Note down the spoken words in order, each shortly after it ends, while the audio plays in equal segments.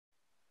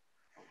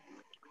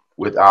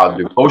with our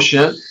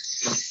devotion,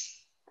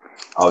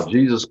 our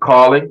Jesus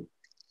calling.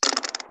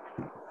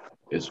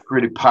 It's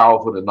pretty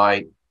powerful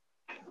tonight.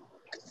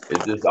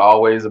 It just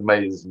always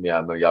amazes me.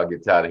 I know y'all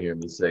get tired of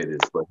hearing me say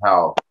this, but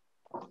how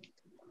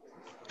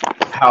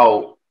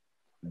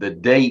the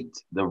date,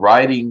 the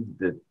writing,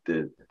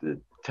 the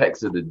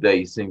text of the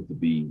day seems to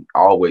be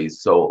always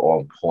so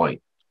on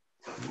point,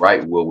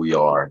 right where we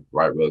are,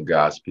 right where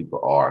God's people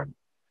are.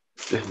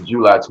 This is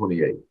July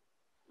 28th.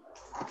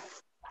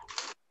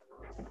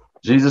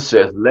 Jesus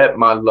says, "Let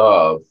my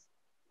love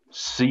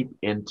seep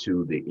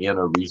into the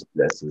inner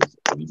recesses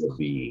of your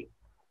being.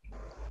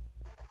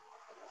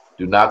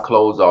 Do not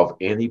close off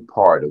any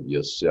part of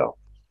yourself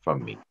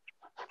from me.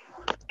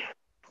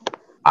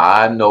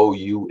 I know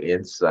you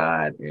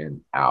inside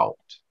and out.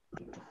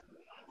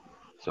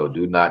 So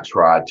do not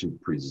try to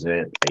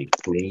present a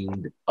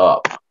cleaned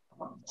up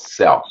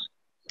self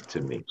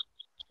to me.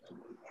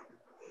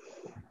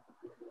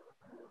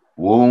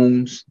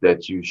 Wounds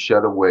that you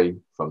shut away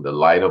from the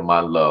light of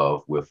my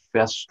love will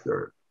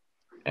fester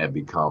and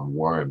become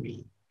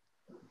wormy.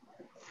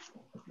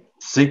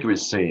 Secret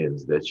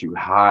sins that you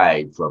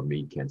hide from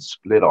me can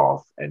split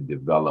off and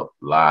develop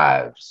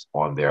lives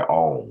on their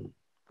own,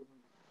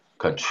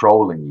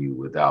 controlling you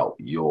without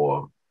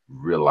your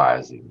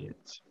realizing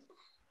it.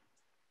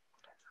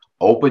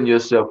 Open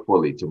yourself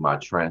fully to my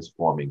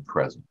transforming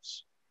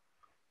presence.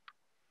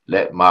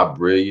 Let my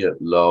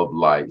brilliant love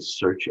light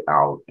search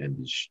out and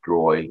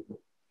destroy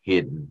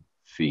hidden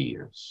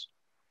fears."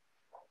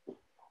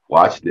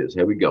 Watch this.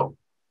 Here we go.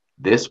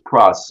 This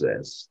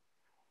process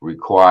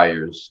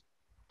requires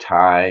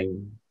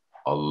time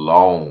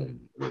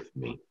alone with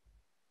me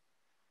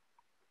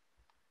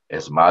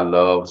as my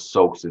love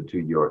soaks into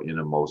your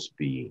innermost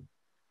being.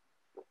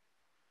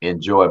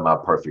 Enjoy my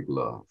perfect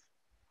love,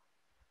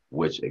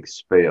 which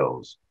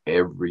expels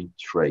every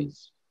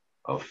trace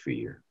of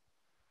fear.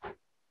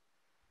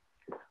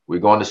 We're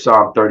going to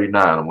Psalm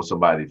 39. I want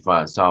somebody to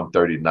find Psalm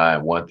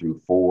 39, 1 through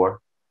 4,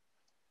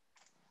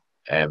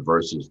 and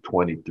verses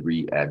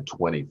 23 and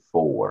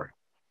 24.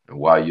 And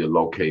while you're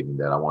locating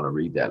that, I want to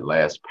read that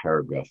last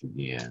paragraph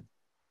again.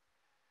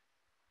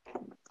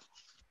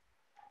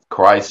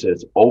 Christ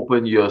says,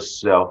 "Open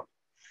yourself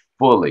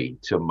fully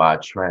to my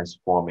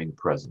transforming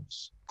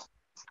presence.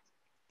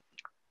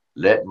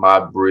 Let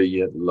my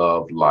brilliant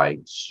love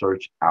light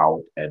search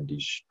out and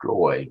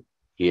destroy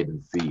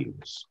hidden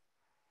fears.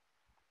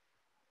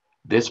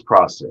 This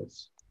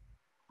process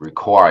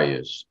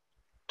requires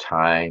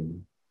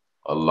time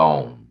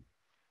alone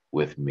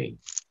with me."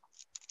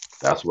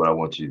 That's what I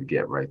want you to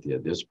get right there.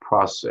 This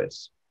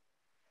process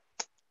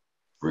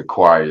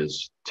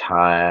requires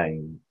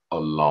time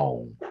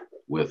alone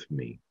with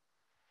me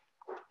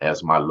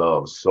as my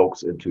love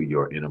soaks into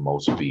your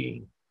innermost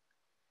being.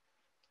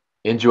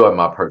 Enjoy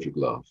my perfect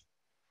love,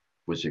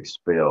 which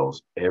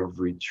expels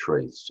every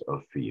trace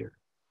of fear.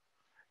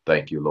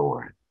 Thank you,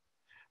 Lord.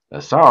 Now,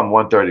 Psalm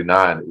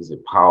 139 is a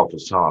powerful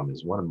psalm.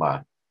 It's one of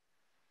my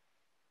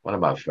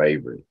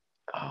favorite.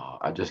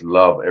 I just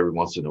love every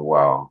once in a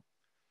while,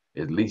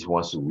 at least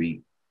once a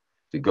week,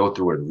 to go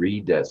through and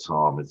read that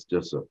psalm. It's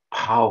just a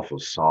powerful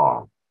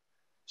psalm.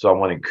 So I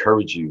want to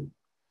encourage you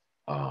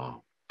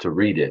to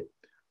read it.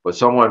 But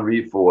someone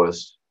read for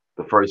us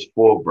the first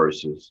four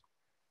verses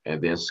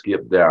and then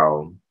skip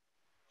down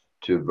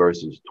to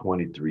verses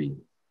 23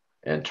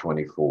 and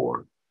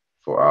 24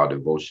 for our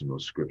devotional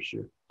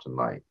scripture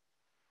tonight.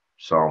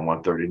 Psalm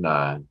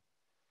 139,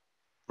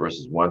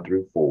 verses 1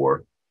 through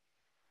 4,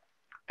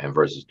 and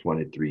verses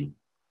 23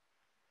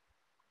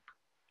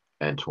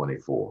 and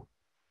 24.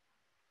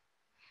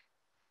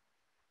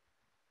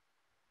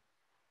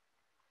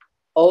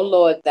 O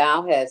Lord,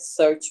 thou hast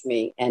searched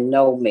me and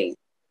know me.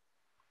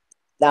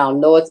 Thou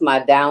knowest my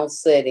down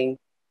sitting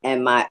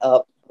and my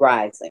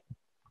uprising.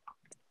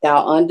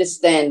 Thou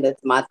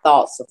understandest my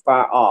thoughts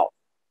afar off.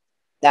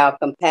 Thou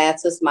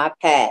compassest my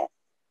path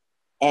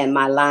and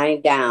my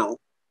lying down,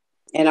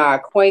 and are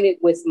acquainted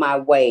with my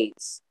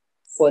ways.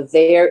 For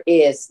there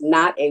is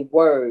not a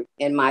word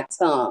in my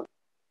tongue,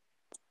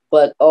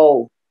 but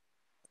O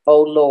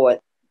Lord,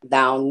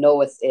 thou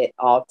knowest it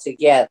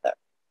altogether.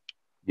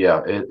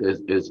 Yeah,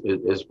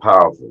 it's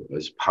powerful.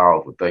 It's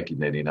powerful. Thank you,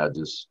 Nadine. I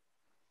just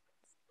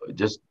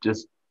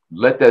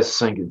let that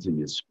sink into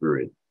your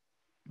spirit.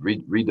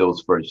 Read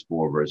those first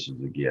four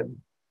verses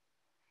again.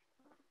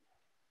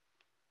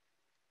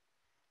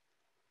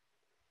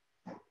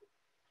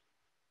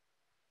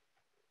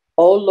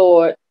 O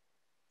Lord,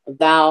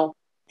 thou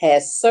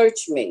hast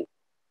searched me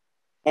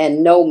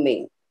and know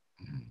me.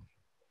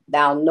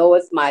 Thou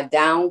knowest my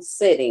down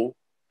sitting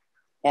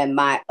and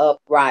my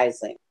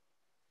uprising.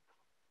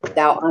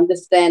 Thou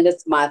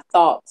understandest my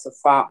thoughts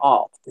afar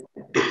off.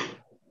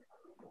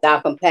 Thou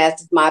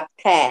compassest my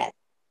path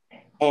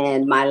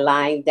and my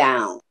lying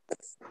down.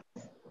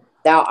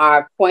 Thou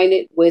art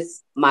acquainted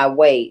with my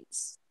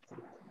ways.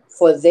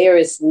 For there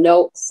is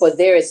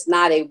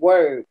not a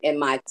word in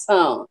my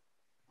tongue,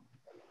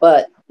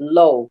 but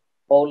lo,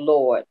 O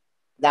Lord,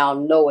 thou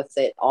knowest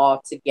it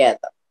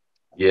altogether.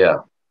 Yeah,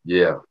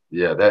 yeah,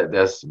 yeah.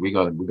 That's we're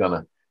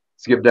gonna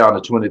skip down to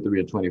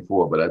 23 and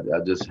 24, but I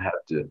just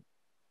have to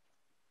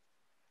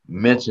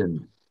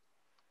mention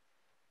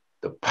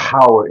the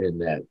power in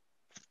that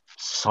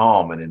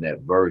psalm and in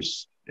that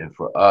verse. And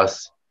for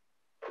us,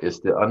 is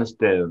to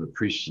understand and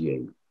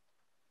appreciate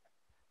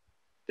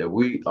that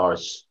we are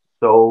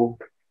so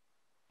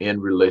in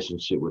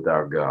relationship with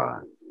our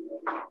God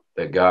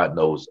that God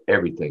knows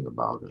everything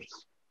about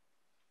us.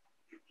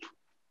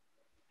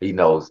 He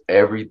knows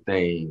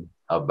everything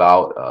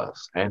about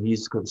us, and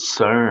he's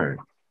concerned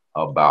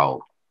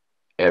about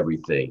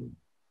everything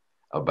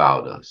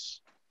about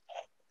us.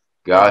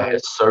 God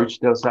has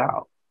searched us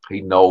out.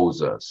 He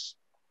knows us.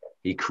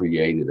 He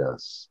created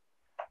us.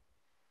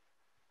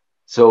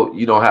 So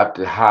you don't have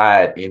to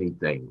hide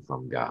anything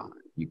from God.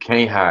 You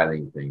can't hide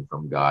anything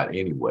from God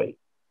anyway.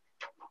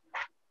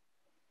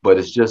 But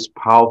it's just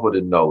powerful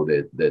to know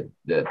that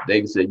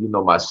David said, you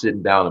know, my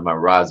sitting down and my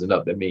rising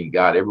up. That means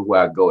God, everywhere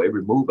I go,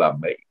 every move I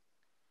make,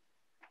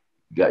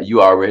 God,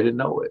 you already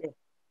know it.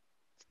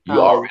 You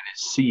already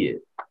see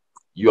it.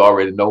 You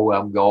already know where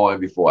I'm going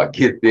before I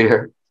get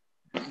there.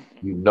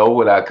 You know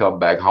when I come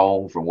back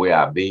home from where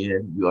I've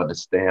been. You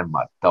understand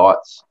my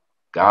thoughts.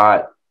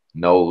 God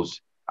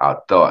knows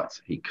our thoughts.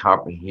 He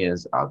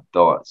comprehends our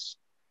thoughts.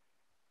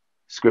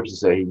 Scripture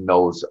says he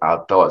knows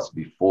our thoughts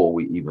before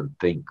we even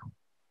think them.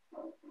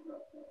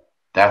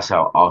 That's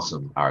how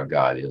awesome our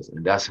God is.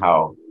 And that's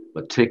how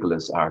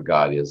meticulous our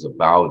God is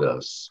about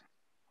us.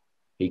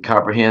 He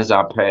comprehends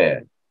our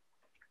path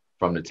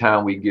from the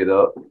time we get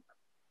up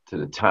to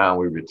the time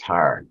we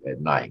retire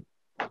at night.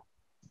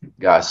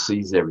 God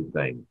sees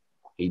everything.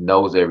 He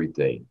knows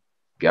everything.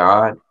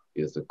 God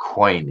is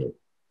acquainted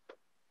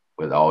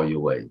with all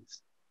your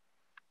ways.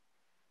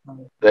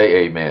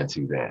 Say amen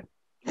to that.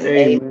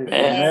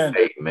 Amen.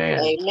 Amen.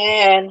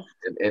 Amen.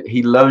 And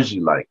he loves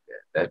you like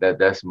that.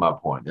 That's my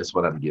point. That's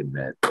what I'm getting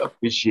at.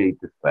 Appreciate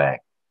the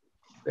fact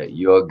that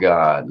your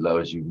God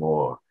loves you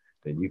more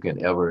than you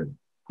can ever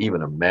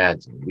even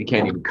imagine. We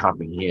can't even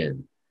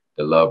comprehend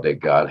the love that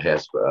God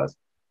has for us.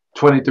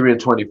 23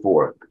 and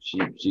 24.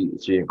 She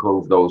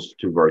includes those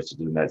two verses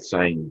in that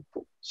same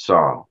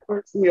psalm.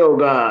 Search me, O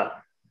God,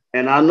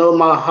 and I know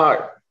my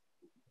heart.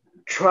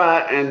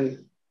 Try me,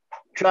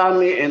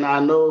 and I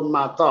know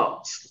my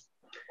thoughts.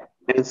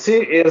 And see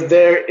if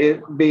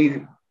there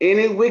be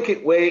any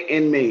wicked way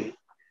in me,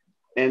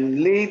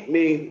 and lead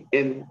me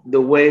in the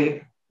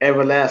way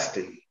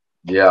everlasting.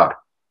 Yeah.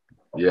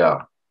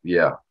 It's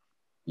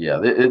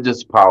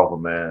just powerful,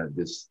 man.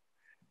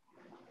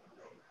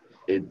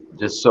 It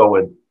just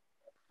so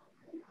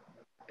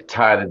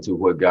tied into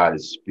what God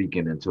is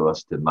speaking into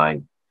us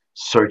tonight.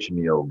 Search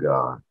me, oh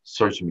God.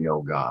 Search me,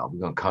 oh God. We're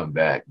gonna come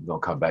back. We're gonna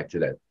come back to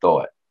that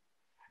thought.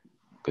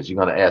 Because you're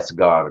gonna ask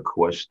God a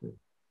question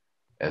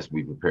as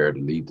we prepare to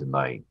leave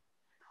tonight.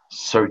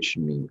 Search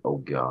me, oh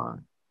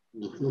God,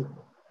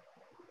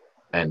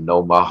 and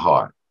know my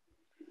heart.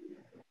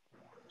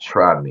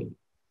 Try me,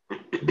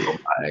 know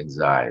my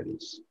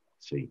anxieties.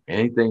 See,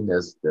 anything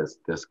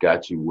that's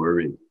got you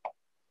worried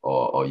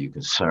or you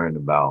concerned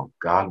about,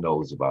 God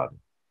knows about it.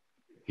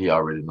 He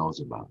already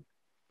knows about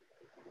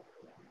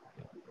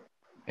it.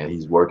 And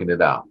he's working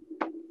it out.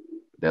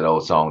 That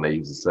old song they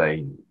used to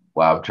say,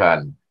 while I'm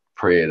trying to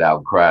pray it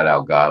out, cry it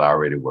out, God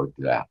already worked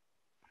it out.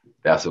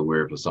 That's a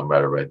word for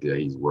somebody right there.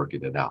 He's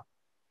working it out.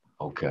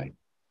 Okay.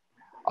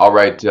 All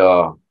right.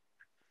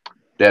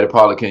 Daddy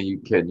Paula,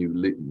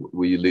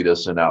 will you lead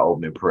us in our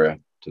opening prayer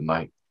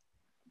tonight?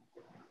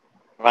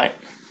 Right.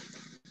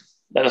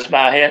 Let us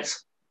bow our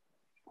heads.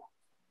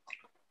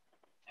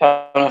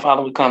 Heavenly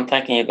Father, we come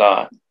thanking you,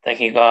 God.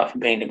 Thanking you, God, for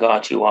being the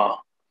God you are.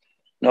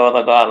 No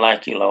other God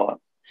like you, Lord.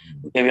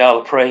 We give you all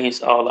the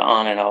praise, all the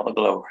honor, and all the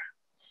glory.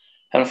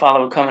 Heavenly Father,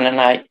 we're coming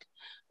tonight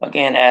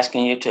again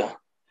asking you to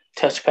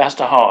touch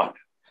Pastor Hart,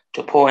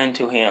 to pour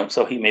into him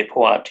so he may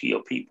pour out to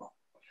your people.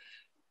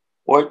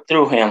 Work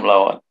through him,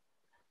 Lord.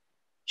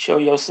 Show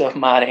yourself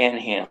mighty in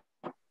him.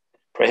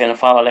 Pray, Heavenly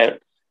Father,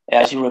 that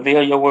as you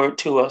reveal your word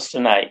to us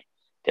tonight,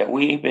 that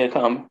we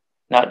become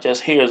not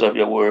just hearers of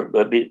your word,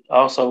 but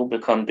also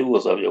become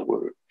doers of your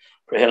word.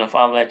 Pray, Heavenly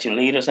Father, that you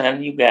lead us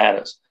and you guide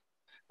us,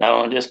 not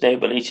on this day,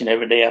 but each and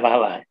every day of our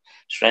life.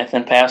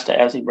 Strengthen Pastor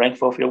as he brings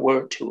forth your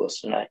word to us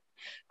tonight.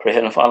 Pray,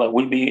 Heavenly Father,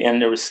 we be in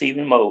the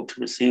receiving mode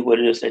to receive what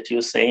it is that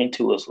you're saying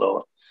to us,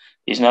 Lord.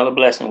 These another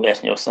blessing we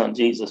ask in your son,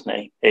 Jesus'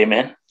 name.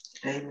 Amen.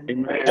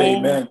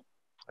 Amen.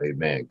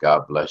 Amen.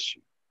 God bless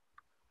you.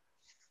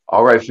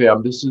 All right,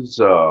 fam. This is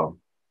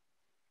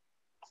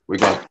we're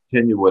going to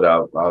continue with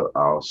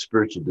our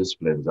spiritual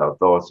disciplines, our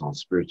thoughts on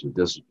spiritual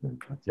discipline.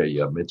 I tell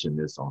you, I mentioned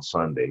this on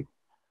Sunday.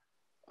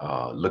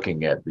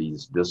 Looking at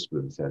these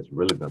disciplines has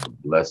really been a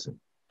blessing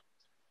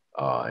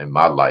in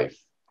my life.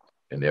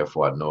 And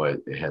therefore, I know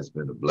it has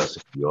been a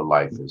blessing in your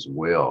life as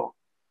well.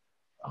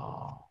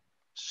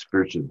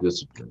 Spiritual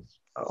disciplines.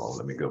 Oh,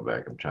 let me go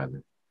back. I'm trying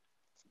to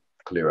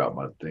clear out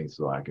my thing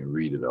so I can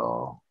read it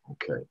all.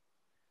 Okay.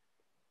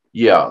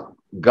 Yeah,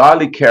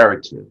 godly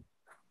character.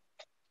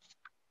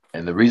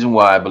 And the reason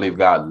why I believe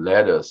God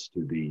led us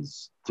to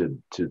these, to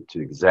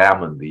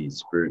examine these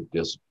spirit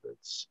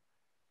disciplines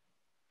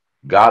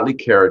Godly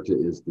character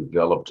is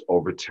developed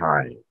over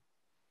time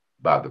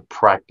by the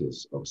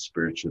practice of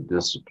spiritual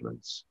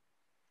disciplines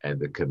and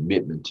the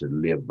commitment to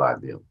live by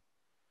them.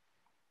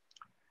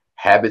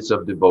 Habits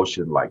of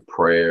devotion like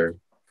prayer,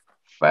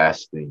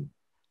 fasting,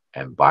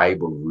 and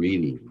Bible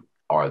reading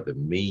are the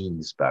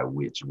means by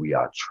which we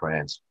are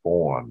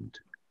transformed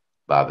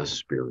by the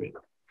Spirit.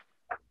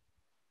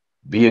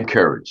 Be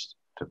encouraged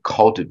to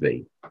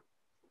cultivate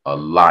a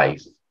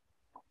life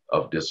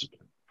of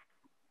discipline.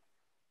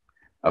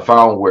 I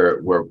found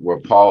where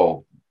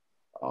Paul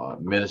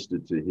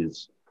ministered to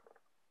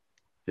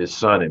his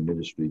son in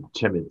ministry,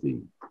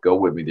 Timothy. Go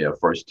with me there,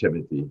 1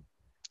 Timothy.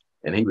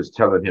 And he was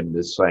telling him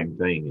this same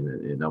thing.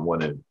 And I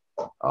want to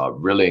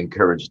really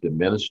encourage the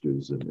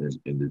ministers and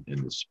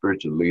the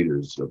spiritual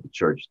leaders of the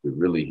church to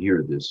really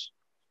hear this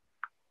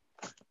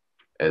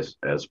as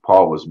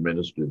Paul was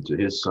ministering to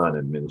his son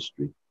in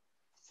ministry,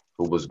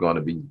 who was going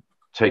to be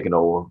taking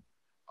over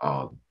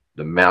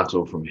the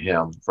mantle from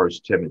him. 1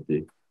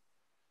 Timothy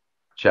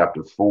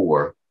chapter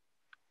 4.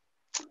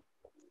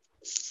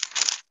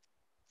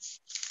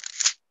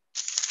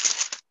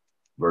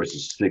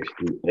 Verses 6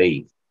 through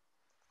 8.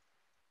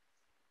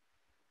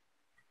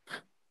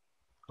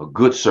 A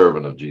good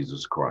servant of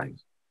Jesus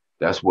Christ.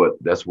 That's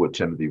what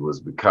Timothy was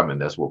becoming.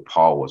 That's what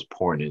Paul was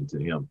pouring into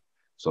him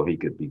so he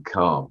could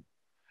become.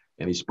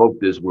 And he spoke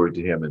this word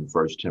to him in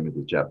 1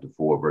 Timothy chapter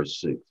 4,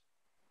 verse 6.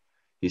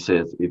 He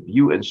says, if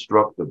you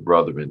instruct the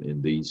brethren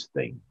in these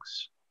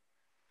things,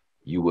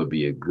 you will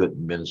be a good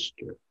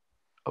minister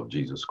of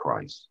Jesus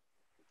Christ,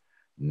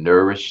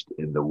 nourished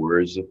in the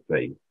words of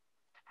faith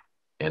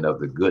and of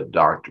the good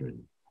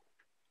doctrine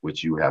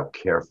which you have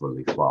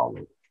carefully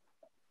followed.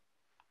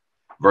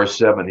 Verse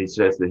 7, he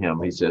says to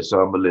him, he says,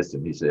 son, but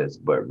listen, he says,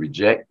 but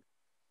reject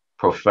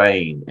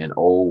profane and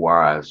old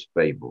wives'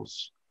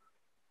 fables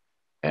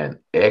and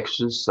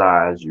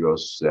exercise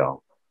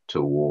yourself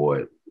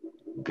toward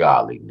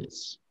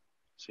godliness.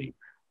 See,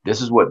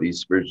 this is what these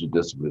spiritual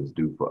disciplines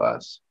do for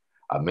us.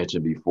 I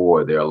mentioned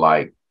before, they're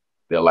like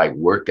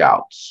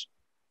workouts.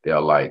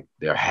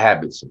 They're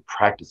habits and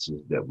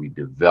practices that we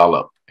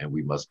develop, and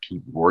we must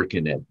keep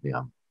working at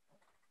them.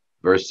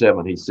 Verse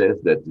 7, he says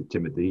that to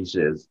Timothy, he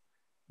says,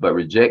 but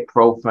reject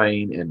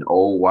profane and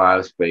old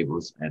wives'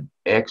 fables and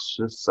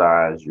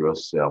exercise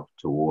yourself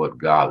toward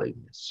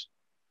godliness.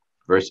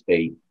 Verse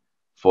 8,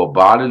 for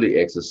bodily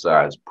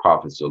exercise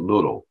profits a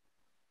little,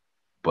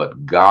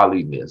 but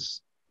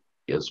godliness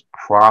is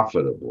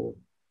profitable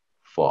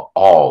for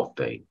all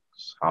things.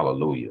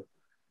 Hallelujah.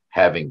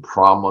 Having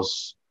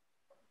promise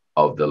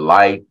of the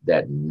life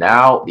that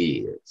now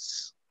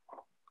is,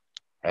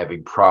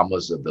 having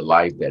promise of the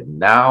life that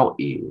now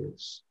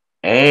is,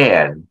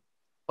 and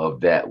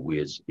of that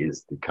which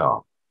is to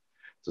come.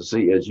 So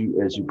see, as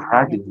you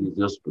practice these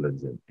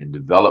disciplines and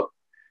develop,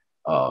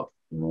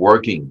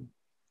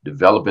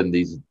 developing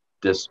these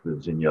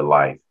disciplines in your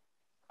life,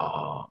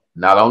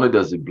 not only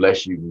does it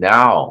bless you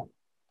now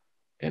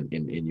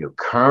in your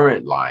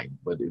current life,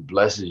 but it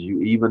blesses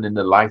you even in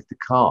the life to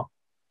come.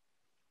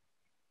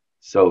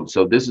 So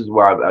this is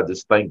why I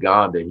just thank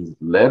God that He's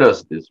led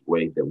us this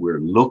way, that we're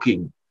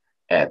looking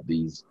at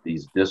these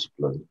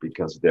disciplines,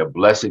 because they're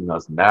blessing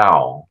us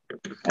now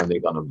and they're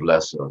going to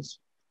bless us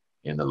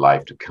in the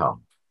life to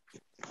come.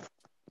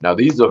 Now,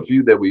 these are a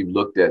few that we've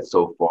looked at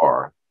so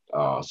far,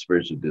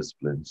 spiritual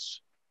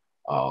disciplines.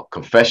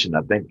 Confession,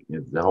 I think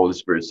if the Holy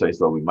Spirit says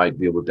so, we might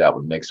deal with that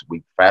one next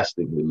week.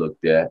 Fasting, we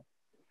looked at.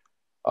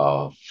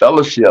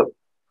 Fellowship,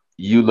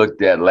 you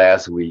looked at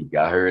last week.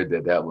 I heard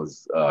that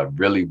was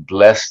really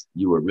blessed.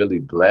 You were really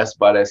blessed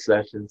by that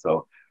session.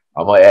 So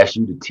I'm going to ask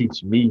you to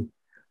teach me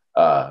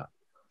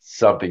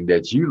something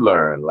that you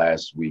learned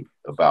last week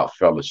about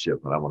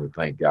fellowship. And I want to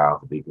thank God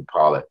for Deacon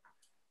Pollard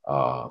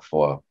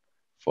for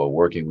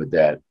working with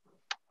that.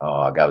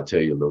 I got to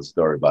tell you a little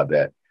story about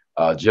that.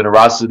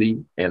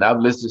 Generosity, and I've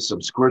listed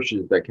some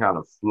scriptures that kind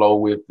of flow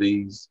with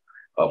these.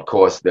 Of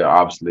course, there are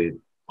obviously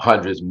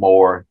hundreds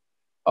more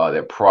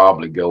that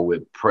probably go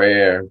with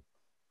prayer,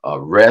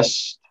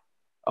 rest.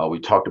 We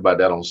talked about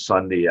that on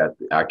Sunday.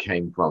 I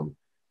came from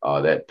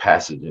that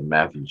passage in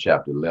Matthew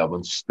chapter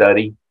 11.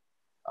 Study.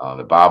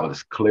 The Bible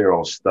is clear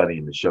on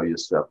studying to show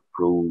yourself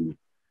approved.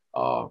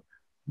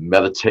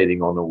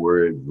 Meditating on the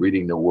word,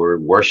 reading the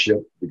word,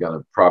 worship. We're going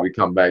to probably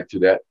come back to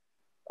that.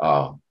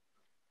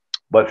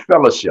 But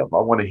fellowship, I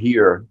want to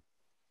hear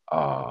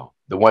the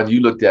one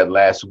you looked at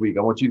last week.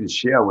 I want you to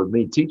share with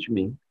me, teach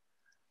me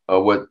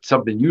what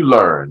something you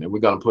learned. And we're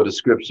going to put a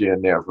scripture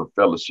in there for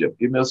fellowship.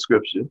 Give me a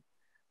scripture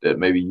that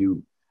maybe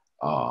you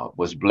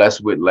was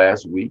blessed with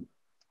last week.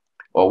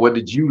 Or what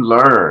did you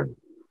learn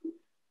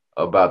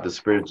about the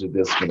spiritual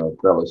discipline of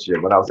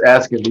fellowship? When I was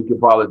asking Deacon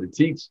Pollard to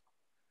teach,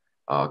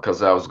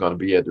 because I was going to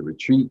be at the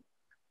retreat,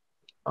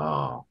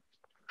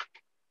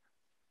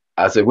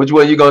 I said, which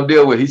one you going to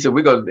deal with? He said,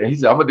 I'm going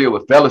to deal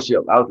with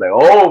fellowship. I was like,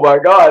 oh my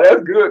God,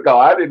 that's good, Carl.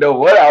 I didn't know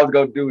what I was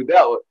going to do with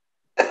that one.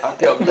 I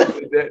kept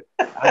looking at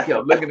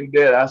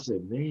that. I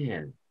said,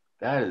 man,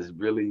 that is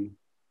really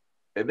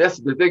And that's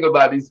the thing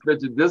about these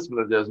spiritual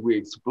disciplines as we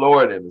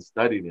explore them and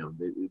study them.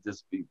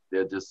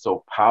 They're just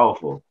so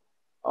powerful.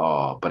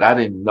 But I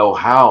didn't know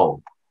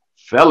how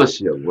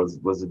fellowship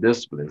was a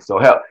discipline. So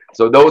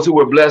those who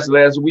were blessed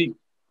last week,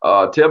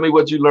 tell me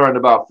what you learned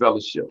about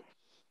fellowship.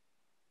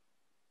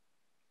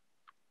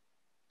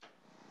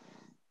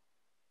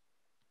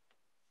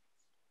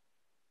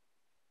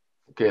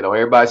 Okay, don't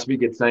everybody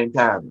speak at the same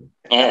time.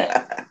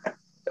 Yeah.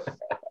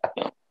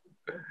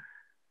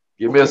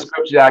 Give me a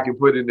scripture I can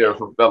put in there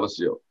for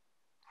fellowship.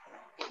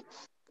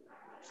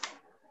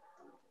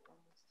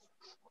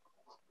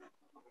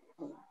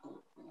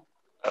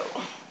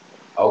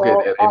 Okay,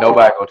 Well, ain't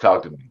nobody gonna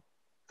talk to me.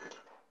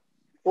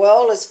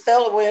 Well,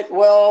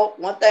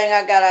 one thing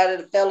I got out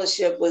of the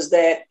fellowship was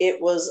that it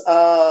was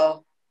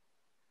that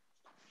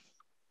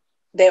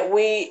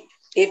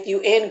if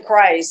you in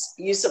Christ,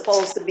 you're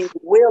supposed to be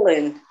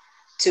willing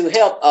to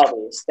help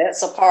others.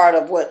 That's a part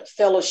of what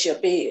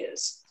fellowship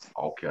is.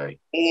 Okay.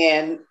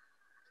 And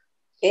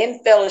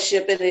in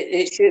fellowship,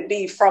 it should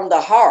be from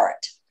the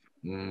heart.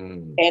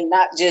 And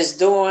not just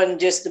doing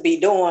just to be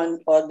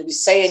doing or to be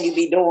saying you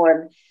be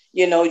doing,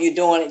 you're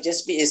doing it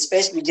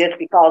especially just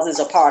because it's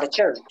a part of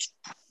church.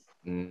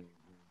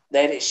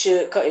 That it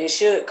should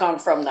come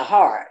from the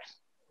heart.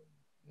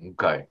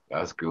 Okay,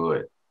 that's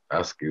good.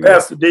 That's good.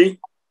 Pastor D.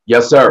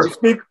 Yes, sir.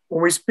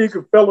 When we speak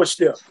of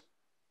fellowship,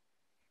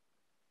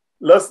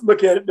 let's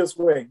look at it this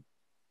way.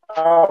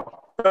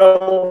 Our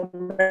fellow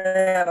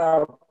man,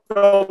 our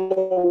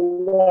fellow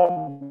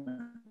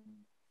woman.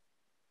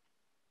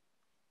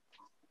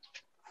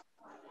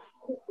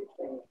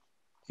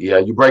 Yeah,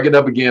 you break it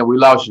up again. We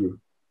lost you.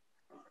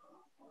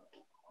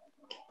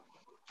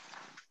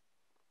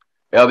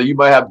 Elder, you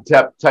might have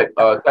to type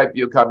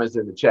your comments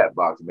in the chat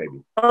box,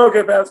 maybe.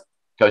 Okay, Pastor.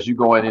 Because you're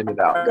going in and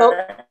out.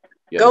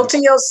 Go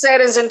to your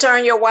settings and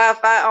turn your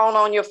Wi-Fi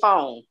on your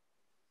phone.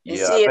 And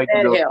see if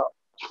that helps.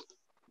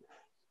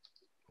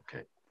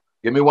 Okay.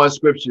 Give me one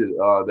scripture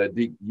that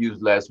Deke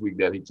used last week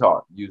that he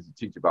used to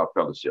teach about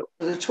fellowship.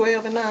 The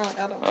 12 and 9.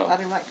 I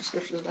didn't write the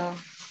scriptures down.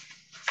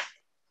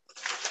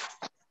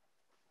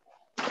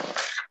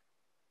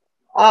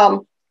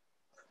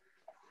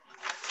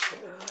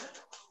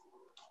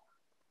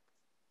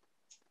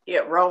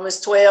 Yeah,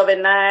 Romans 12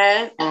 and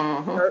 9.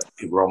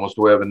 Romans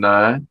 12 and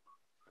 9.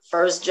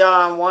 1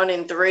 John 1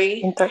 and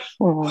 3.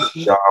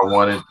 John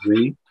 1 and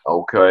 3.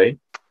 Okay.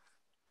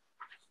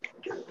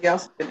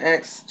 Yes, in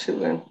Acts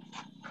 2,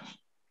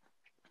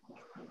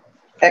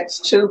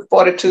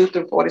 42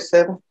 through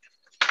 47.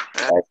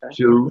 Acts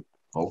 2.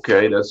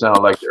 Okay, that sounds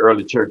like the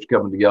early church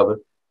coming together.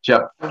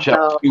 Chapter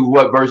 2,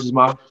 what verses,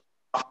 Mom?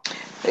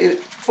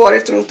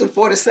 43 through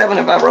 47,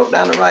 if I wrote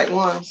down the right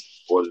ones.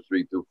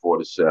 43 through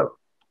 47.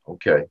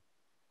 Okay.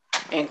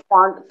 And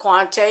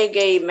Quante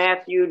gave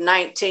Matthew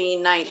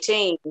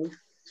 19:19.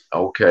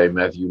 Okay,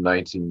 Matthew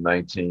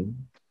 19:19.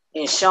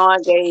 And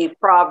Sean gave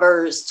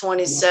Proverbs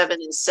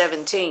 27 and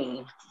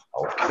 17.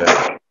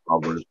 Okay,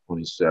 Proverbs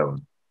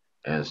 27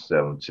 and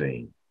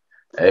 17.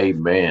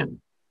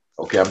 Amen.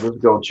 Okay, I'm just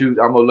going to choose.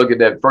 I'm going to look at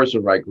that first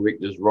one right quick.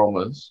 This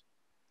Romans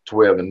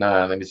 12 and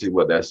 9. Let me see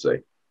what that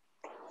say.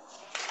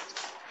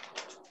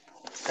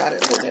 Got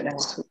it.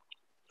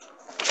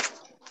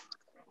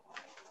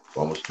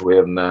 Romans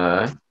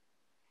 12:9.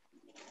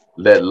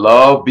 Let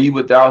love be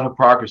without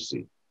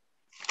hypocrisy.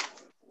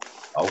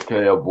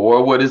 Okay,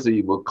 avoid what is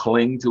evil,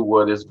 cling to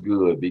what is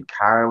good, be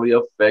kindly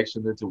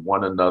affectionate to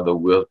one another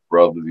with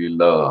brotherly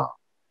love,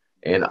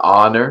 in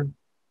honor,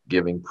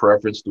 giving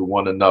preference to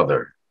one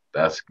another.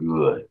 That's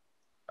good.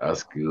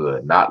 That's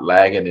good. Not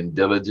lagging in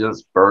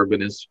diligence,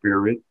 fervent in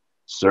spirit,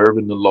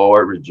 serving the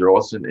Lord,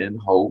 rejoicing in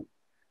hope,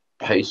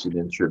 patient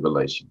in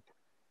tribulation,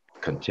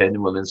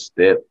 continual and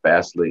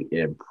steadfastly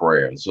in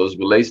prayer. So as it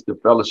relates to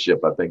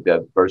fellowship, I think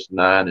that verse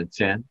 9 and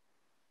 10,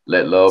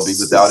 let love be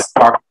without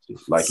hypocrisy.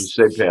 Like you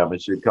said, Pam,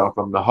 it should come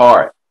from the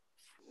heart.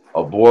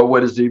 Avoid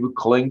what is evil,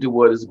 cling to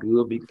what is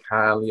good, be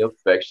kindly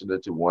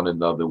affectionate to one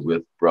another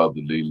with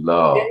brotherly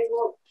love.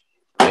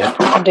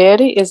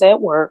 Daddy is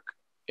at work.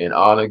 In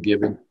honor,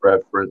 giving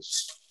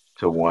preference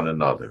to one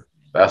another.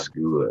 That's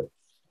good.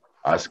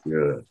 That's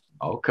good.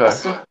 Okay.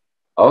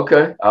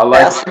 Okay. I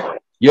like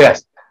it.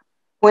 Yes.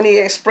 When he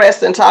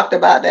expressed and talked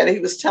about that, he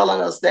was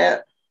telling us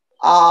that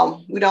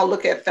we don't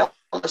look at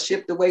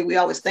fellowship the way we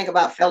always think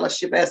about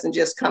fellowship as in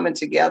just coming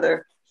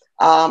together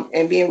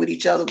and being with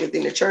each other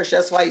within the church.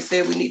 That's why he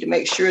said we need to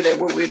make sure that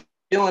what we're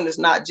doing is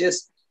not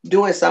just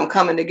doing something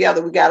coming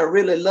together. We got to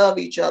really love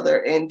each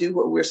other and do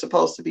what we're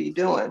supposed to be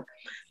doing.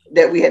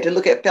 That we had to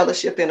look at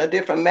fellowship in a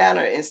different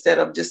manner instead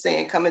of just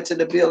saying come into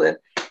the building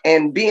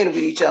and being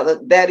with each other.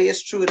 That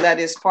is true. That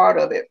is part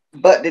of it.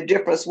 But the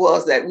difference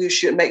was that we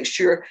should make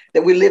sure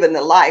that we live in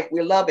the life,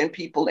 we're loving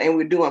people and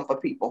we're doing for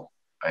people.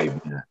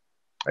 Amen.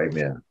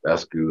 Amen.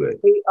 That's good.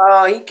 He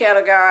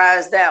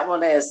categorized that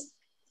one as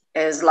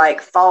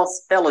like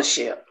false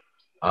fellowship.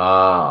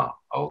 Ah,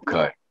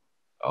 okay.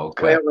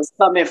 Okay. Where it was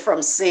coming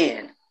from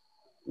sin.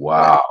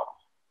 Wow.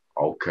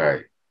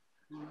 Okay.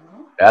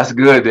 That's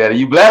good, Daddy.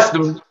 You blessed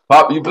him.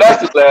 Pop, you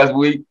blessed him last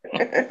week.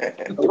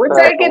 We're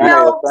taking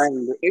notes.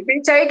 We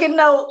be taking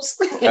notes.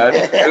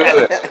 That's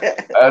good.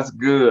 That's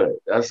good.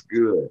 That's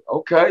good.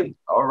 Okay.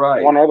 All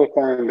right. One other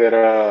thing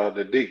that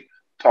the Deacon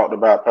talked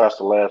about,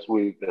 Pastor, last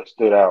week that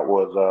stood out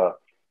was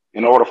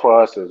in order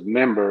for us as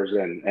members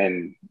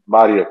and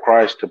body of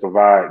Christ to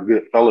provide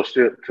good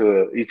fellowship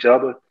to each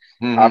other,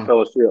 our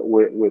fellowship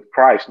with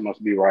Christ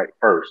must be right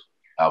first.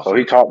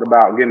 Absolutely. So he talked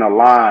about getting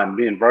aligned,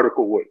 being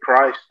vertical with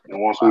Christ. And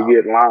once we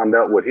get lined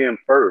up with him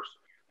first,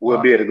 we'll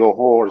be able to go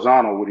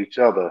horizontal with each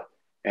other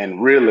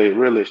and really,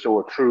 really show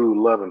a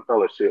true love and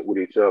fellowship with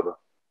each other.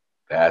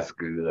 That's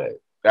good.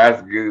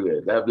 That's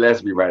good. That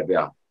blessed me right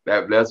there.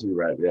 That blessed me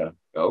right there.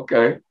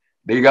 Okay.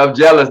 Think I'm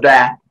jealous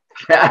that.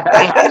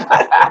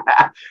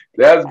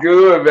 That's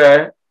good,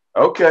 man.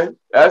 Okay.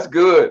 That's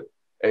good.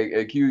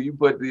 Hey, Q, you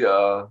put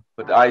the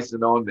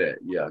icing on that.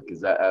 Yeah,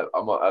 because I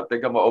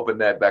think I'm gonna open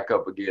that back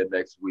up again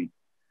next week.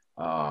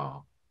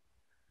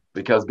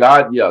 Because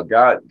God is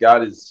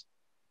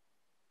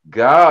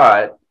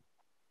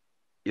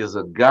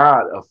a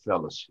God of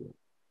fellowship.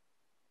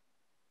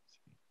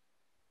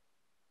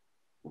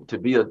 To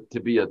be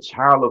a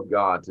child of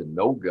God, to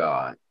know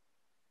God,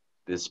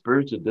 the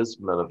spiritual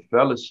discipline of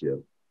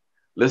fellowship.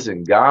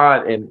 Listen,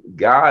 God and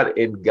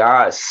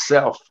God's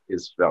self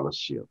is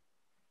fellowship.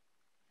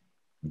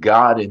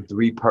 God in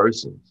three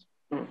persons.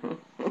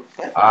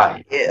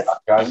 Yes.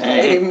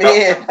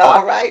 Amen.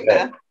 All right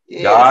now.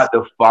 Yes. God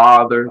the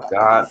Father,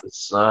 God the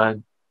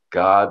Son,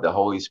 God the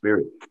Holy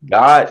Spirit.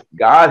 God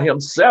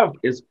himself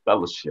is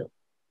fellowship.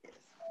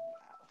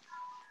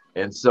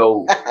 And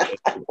so,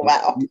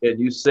 wow. And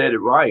you said it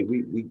right.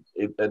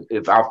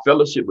 If our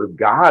fellowship with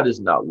God is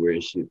not where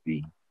it should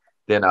be,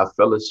 then our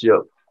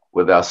fellowship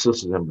with our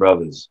sisters and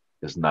brothers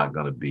is not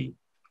going to be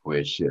where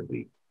it should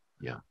be.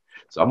 Yeah.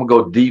 So I'm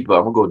gonna go deeper.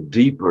 I'm gonna go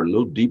deeper, a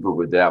little deeper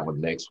with that one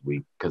next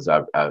week, because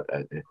the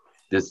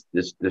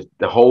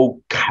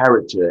whole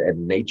character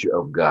and nature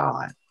of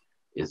God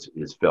is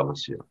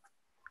fellowship.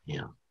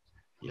 Yeah.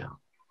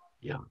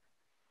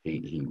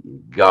 He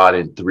God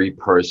in three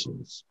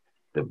persons.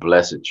 The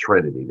blessed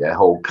Trinity, that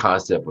whole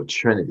concept of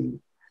Trinity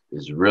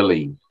is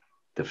really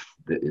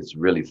it's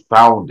really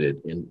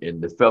founded in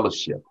the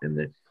fellowship, in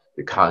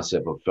the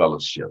concept of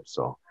fellowship.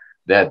 So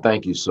Dad,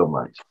 thank you so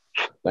much.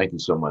 Thank you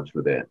so much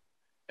for that.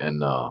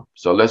 And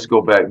so let's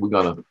go back. We're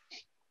gonna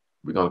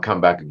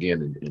come back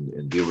again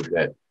and deal with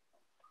that.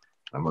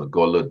 I'm gonna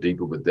go a little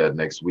deeper with that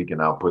next week,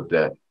 and I'll put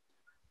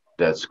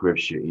that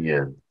scripture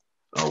in.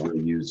 We'll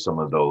use some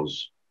of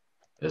those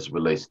as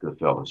relates to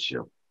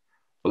fellowship.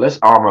 But let's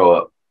armor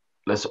up.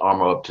 Let's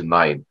armor up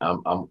tonight.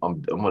 I'm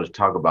going to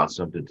talk about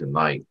something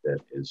tonight that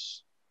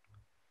is,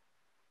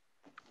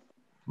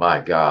 my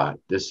God,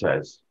 this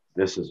has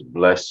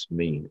blessed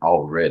me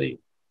already,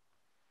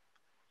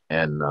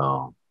 and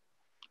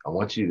I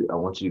want you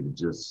to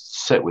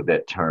just sit with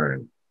that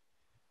term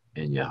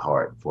in your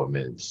heart for a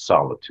minute.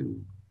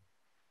 Solitude.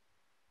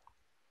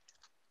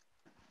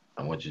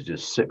 I want you to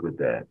just sit with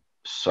that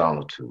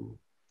solitude.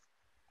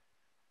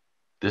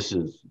 This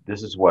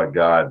is what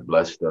God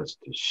blessed us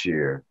to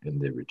share in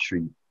the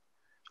retreat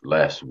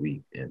last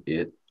week, and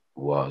it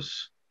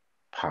was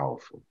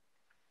powerful.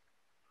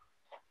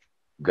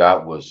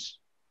 God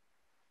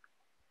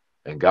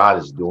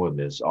is doing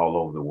this all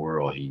over the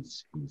world.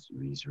 He's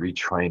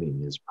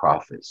retraining his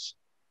prophets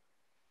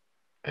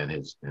and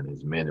his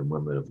men and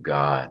women of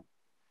God,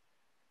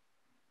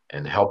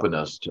 and helping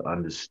us to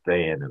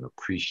understand and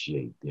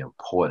appreciate the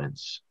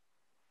importance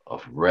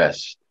of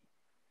rest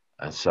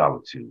and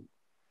solitude.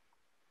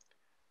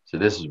 So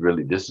this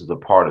is a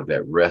part of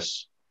that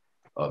rest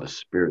of the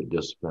spirit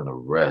discipline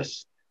of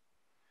rest,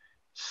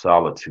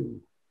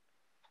 solitude.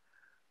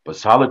 But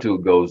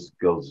solitude goes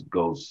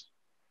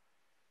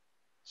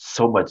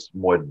so much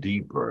more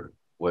deeper.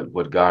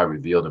 What God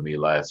revealed to me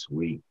last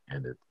week,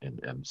 and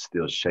I'm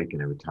still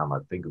shaking every time I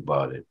think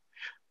about it.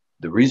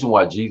 The reason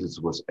why Jesus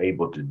was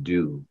able to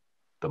do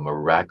the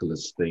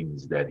miraculous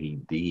things that he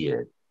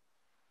did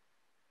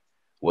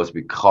was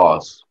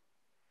because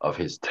of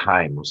his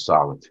time of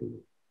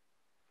solitude.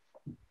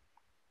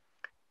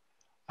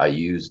 I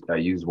used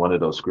one of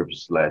those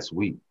scriptures last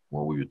week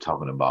when we were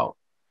talking about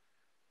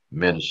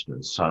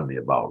ministering Sunday,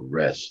 about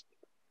rest,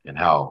 and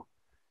how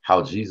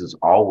Jesus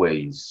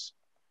always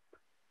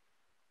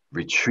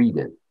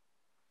retreated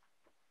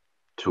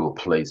to a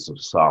place of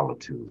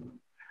solitude.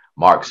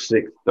 Mark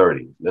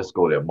 6:30. Let's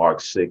go there. Mark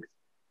 6,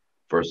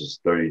 verses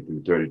 30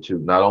 through 32.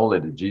 Not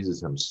only did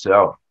Jesus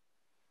himself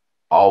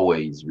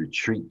always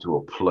retreat to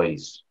a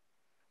place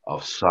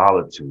of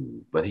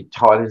solitude, but he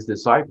taught his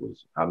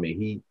disciples. I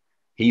mean,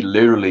 he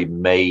literally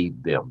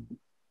made them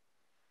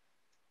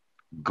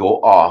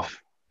go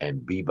off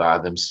and be by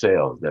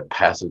themselves. That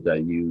passage I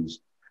used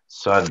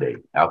Sunday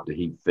after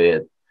he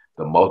fed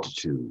the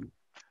multitude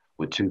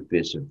with 2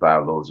 fish and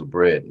 5 loaves of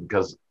bread.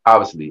 Because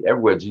obviously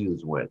everywhere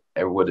Jesus went,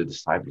 everywhere the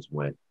disciples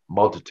went,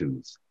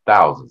 multitudes,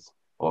 thousands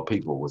of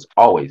people was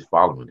always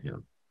following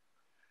him.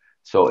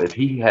 So if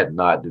he had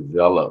not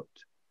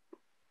developed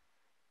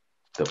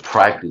the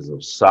practice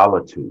of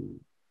solitude,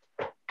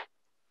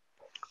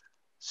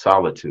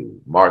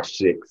 Solitude. Mark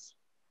 6,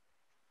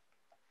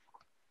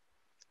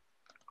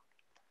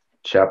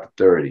 chapter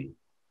 30.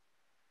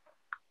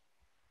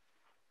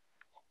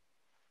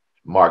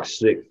 Mark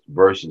 6,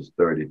 verses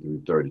 30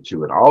 through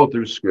 32. And all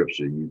through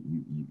scripture,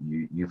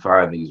 you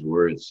find these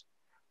words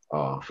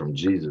from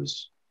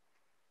Jesus.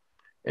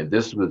 And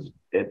this was,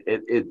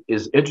 it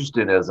is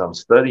interesting as I'm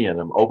studying,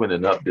 I'm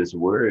opening up this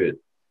word.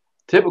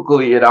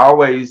 Typically, it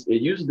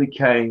usually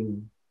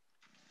came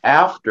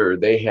after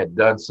they had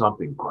done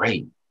something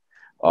great,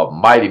 a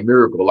mighty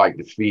miracle like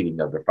the feeding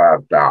of the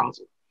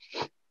 5,000.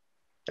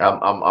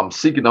 I'm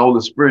seeking the Holy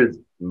Spirit's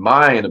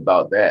mind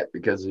about that,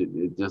 because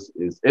it just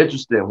is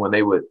interesting when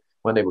they would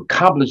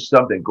accomplish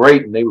something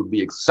great and they would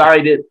be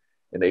excited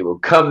and they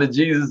would come to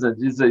Jesus and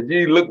just say,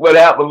 "Gee, look what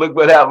happened, look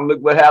what happened,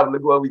 look what happened,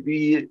 look what we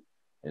did."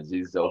 And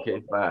Jesus said,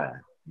 "Okay, fine.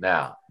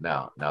 Now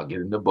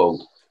get in the boat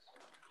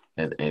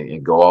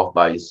and go off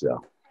by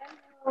yourself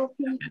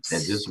and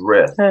just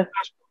rest."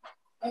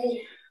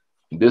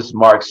 This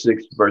Mark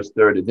 6, verse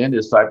 30. Then the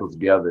disciples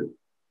gathered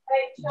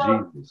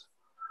Jesus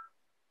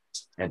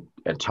and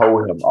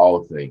told him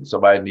all things.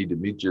 Somebody need to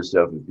mute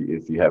yourself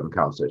if you're having a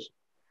conversation.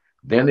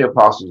 Then the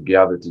apostles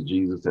gathered to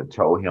Jesus and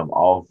told him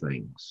all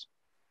things,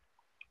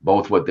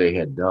 both what they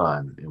had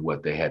done and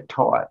what they had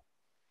taught.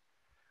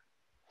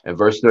 And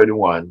verse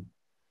 31,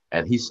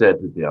 and he said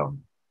to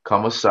them,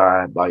 "Come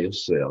aside by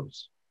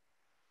yourselves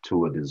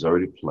to a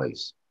deserted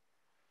place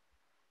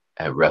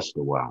and rest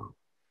a while.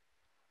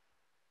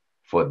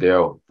 For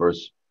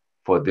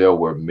there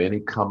were many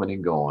coming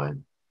and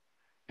going,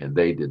 and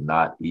they did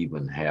not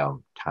even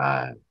have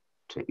time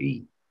to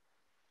eat."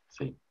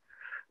 See,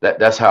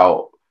 that's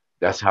how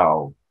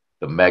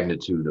the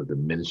magnitude of the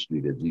ministry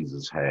that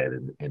Jesus had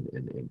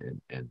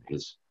and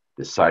his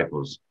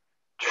disciples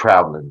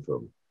traveling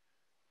from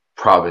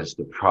province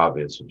to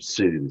province, from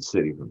city to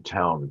city, from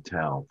town to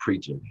town,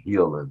 preaching,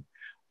 healing,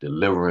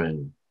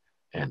 delivering,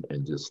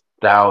 and just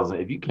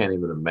thousands. If you can't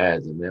even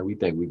imagine, man, we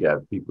think we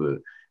got people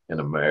in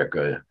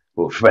America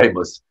who are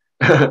famous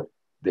that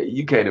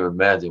you can't even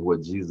imagine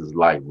what Jesus'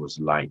 life was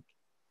like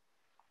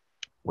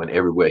when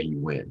everywhere he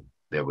went,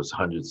 there was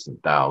hundreds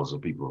and thousands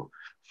of people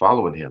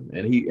following him.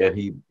 And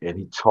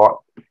he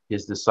taught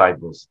his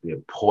disciples the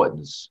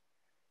importance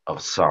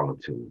of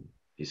solitude.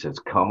 He says,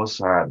 "Come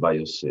aside by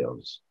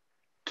yourselves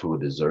to a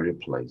deserted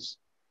place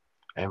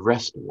and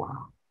rest a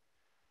while.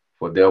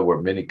 For there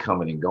were many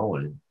coming and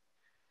going,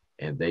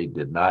 and they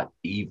did not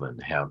even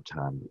have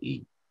time to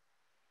eat."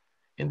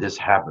 And this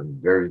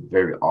happened very,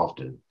 very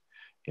often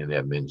in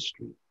their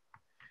ministry.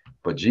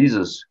 But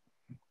Jesus,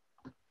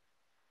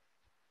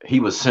 he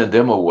would send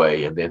them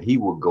away, and then he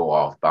would go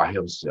off by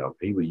himself.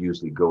 He would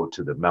usually go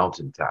to the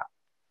mountaintop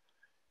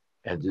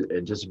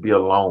and just be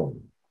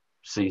alone.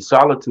 See,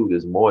 solitude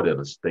is more than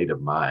a state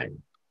of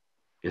mind.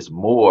 It's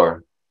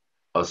more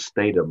a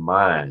state of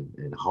mind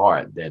and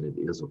heart than it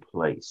is a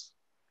place.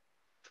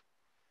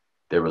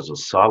 There is a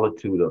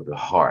solitude of the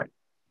heart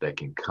that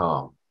can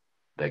come,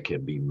 that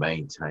can be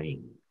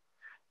maintained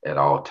at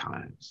all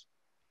times.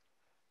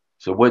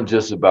 So it wasn't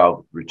just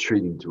about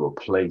retreating to a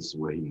place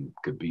where he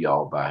could be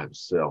all by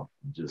himself,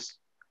 just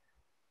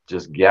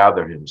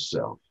gather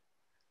himself.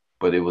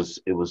 But it was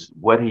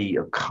what he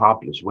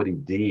accomplished, what he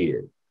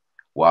did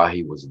while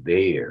he was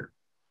there.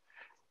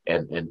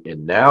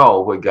 And now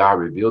what God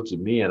revealed to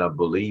me, and I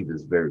believe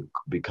is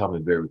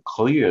becoming very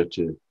clear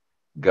to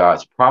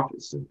God's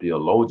prophets and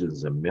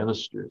theologians and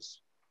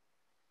ministers.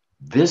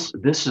 This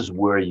is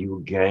where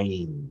you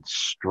gain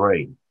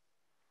strength.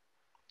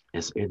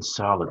 It's in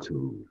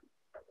solitude.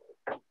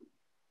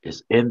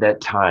 It's in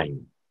that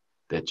time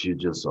that you're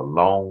just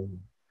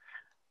alone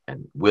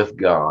and with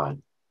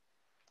God.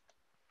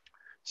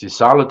 See,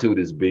 solitude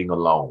is being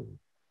alone.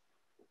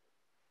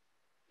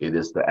 It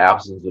is the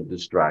absence of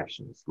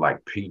distractions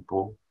like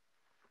people,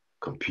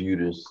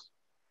 computers,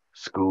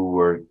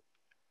 schoolwork,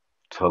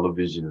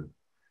 television,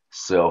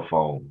 cell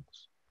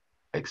phones,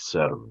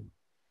 etc.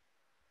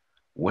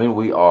 When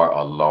we are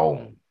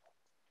alone,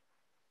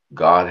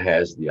 God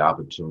has the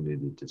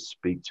opportunity to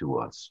speak to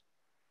us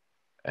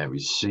and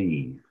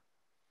receive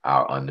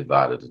our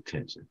undivided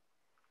attention.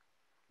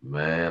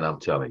 Man, I'm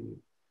telling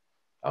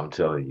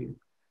you,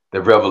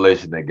 the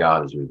revelation that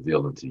God is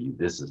revealing to you,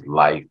 this is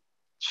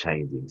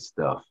life-changing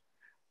stuff.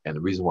 And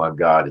the reason why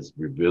God is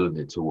revealing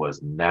it to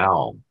us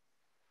now,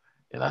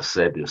 and I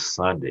said this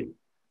Sunday,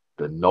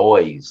 the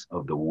noise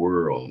of the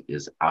world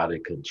is out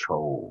of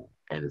control,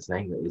 and it's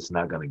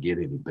not going to get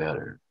any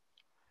better.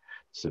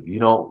 So if you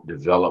don't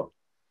develop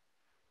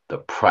the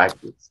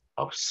practice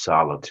of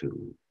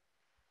solitude,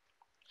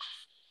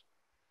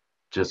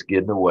 just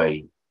getting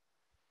away,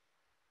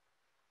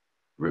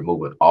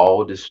 removing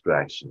all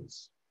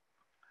distractions.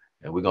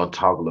 And we're going to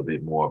talk a little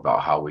bit more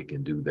about how we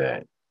can do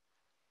that.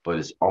 But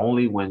it's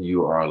only when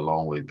you are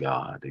alone with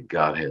God that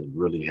God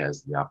really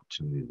has the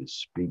opportunity to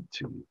speak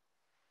to you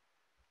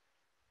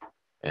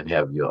and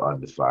have your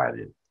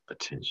undivided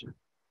attention.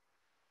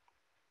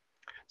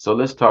 So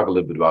let's talk a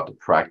little bit about the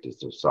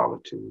practice of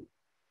solitude.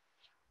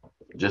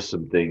 Just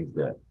some things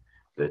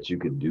that you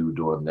can do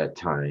during that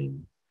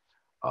time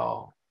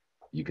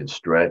You can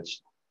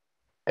stretch,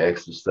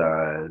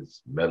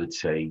 exercise,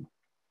 meditate,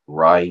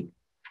 write,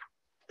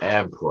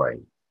 and pray.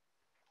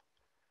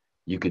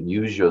 You can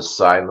use your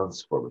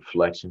silence for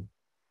reflection,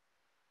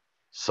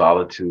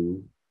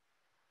 solitude,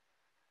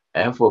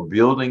 and for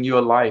building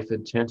your life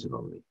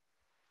intentionally.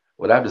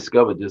 What I've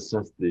discovered just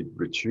since the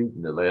retreat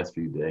in the last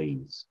few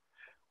days,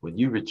 when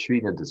you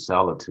retreat into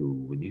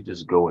solitude, when you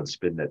just go and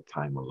spend that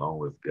time alone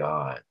with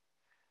God,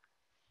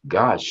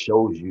 God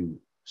shows you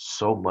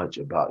so much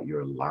about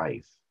your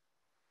life,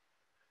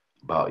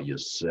 about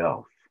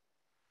yourself.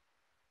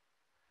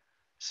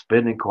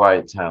 Spending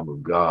quiet time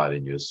with God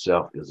and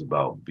yourself is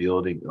about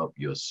building up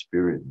your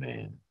spirit,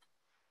 man,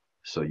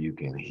 so you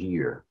can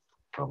hear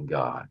from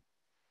God.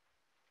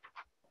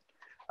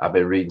 I've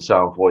been reading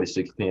Psalm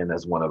 46:10.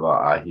 That's one of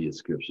our I hear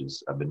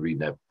scriptures. I've been reading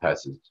that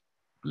passage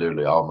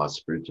literally all my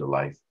spiritual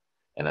life.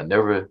 And I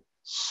never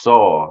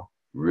saw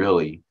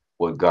really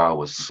what God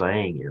was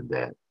saying in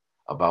that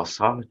about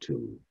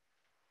solitude.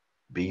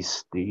 Be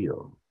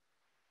still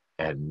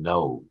and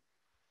know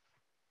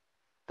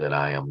that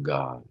I am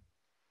God.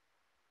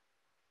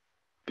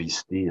 Be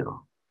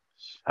still.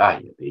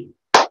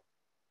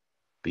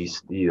 Be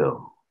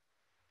still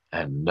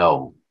and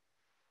know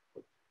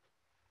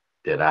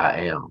that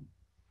I am.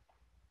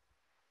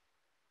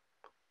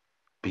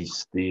 Be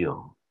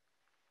still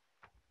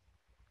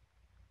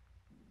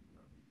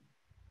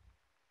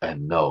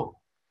and know.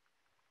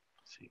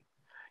 See,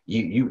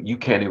 you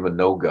can't even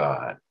know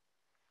God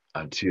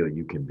until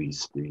you can be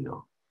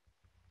still.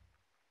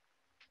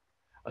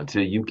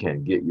 Until you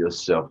can get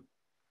yourself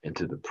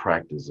into the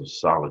practice of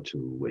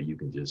solitude where you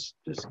can just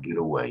get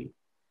away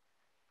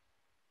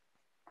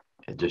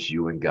and just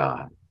you and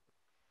God.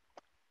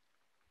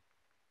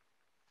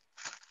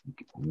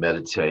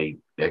 Meditate,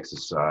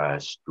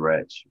 exercise,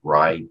 stretch,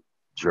 write,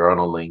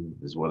 journaling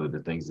is one of the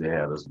things they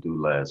had us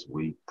do last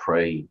week.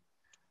 Pray,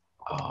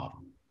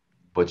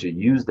 but you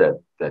use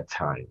that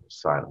time of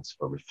silence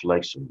for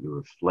reflection. You're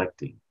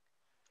reflecting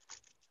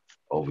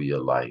over your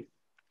life.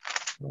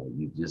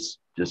 You just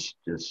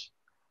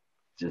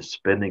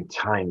spending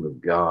time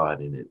with God,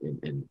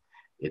 and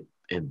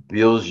it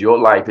builds your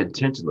life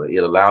intentionally.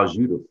 It allows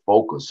you to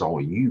focus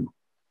on you.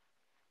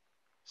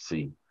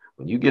 See,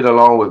 when you get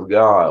along with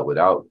God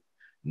without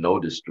no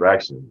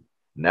distraction,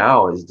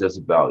 now it's just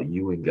about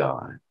you and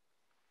God.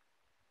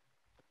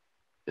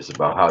 It's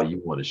about how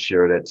you want to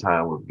share that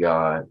time with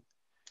God.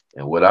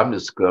 And what I'm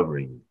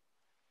discovering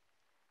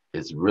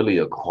is really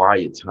a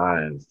quiet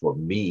time for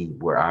me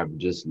where I'm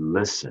just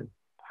listen.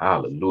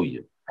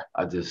 Hallelujah.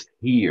 I just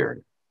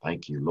hear.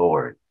 Thank you,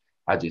 Lord.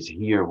 I just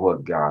hear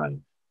what God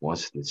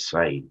wants to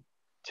say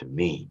to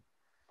me.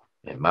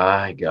 And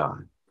my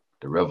God,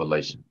 the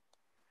revelation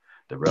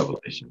that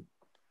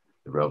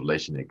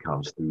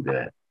comes through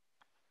that,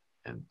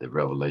 and the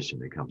revelation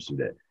that comes through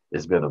that.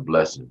 It's been a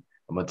blessing.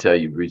 I'm gonna tell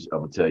you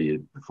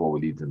before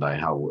we leave tonight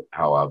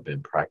how I've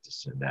been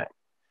practicing that,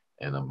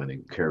 and I'm gonna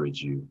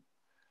encourage you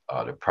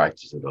to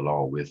practice it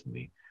along with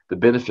me. The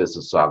benefits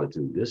of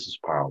solitude. This is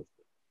powerful.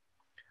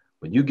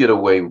 When you get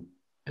away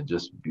and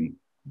just be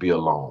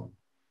alone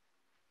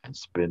and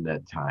spend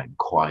that time,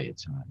 quiet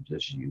time,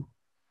 just you,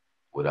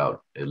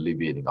 without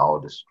alleviating all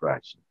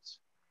distractions,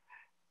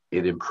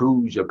 it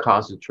improves your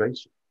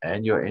concentration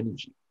and your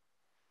energy.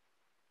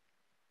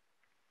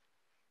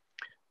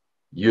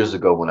 Years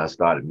ago, when I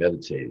started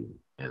meditating,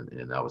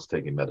 and I was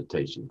taking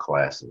meditation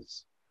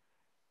classes,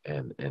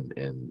 and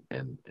the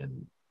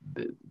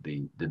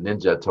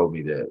ninja told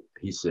me that,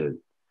 he said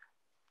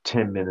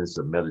 10 minutes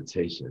of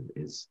meditation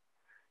is,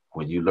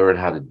 when you learn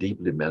how to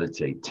deeply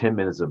meditate, 10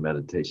 minutes of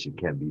meditation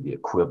can be the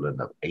equivalent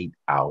of 8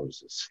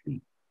 hours of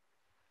sleep.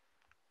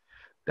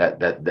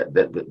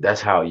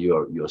 That's how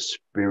your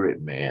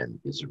spirit, man,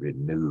 is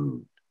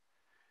renewed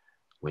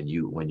when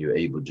you're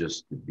able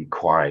just to be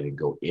quiet and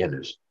go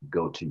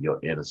to your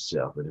inner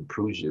self. It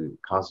improves your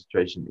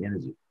concentration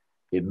energy.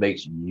 It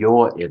makes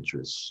your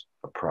interests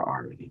a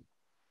priority.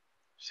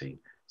 See,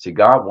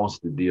 God wants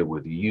to deal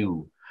with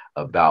you,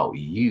 about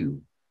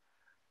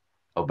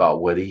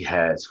what he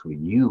has for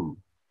you,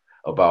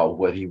 about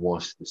what he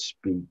wants to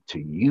speak to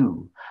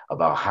you,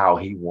 about how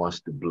he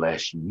wants to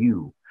bless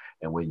you.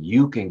 And when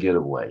you can get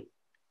away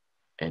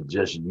and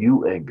just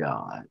you and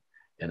God,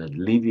 and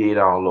alleviate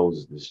all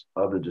those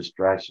other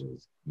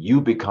distractions, you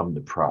become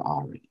the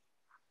priority.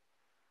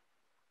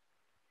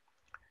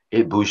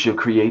 It boosts your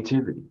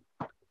creativity.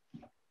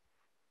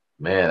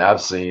 Man,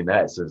 I've seen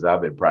that since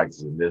I've been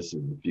practicing this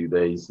in a few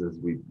days since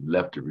we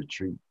left the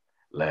retreat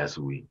last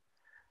week.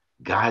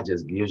 God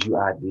just gives you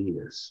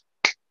ideas.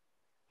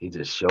 He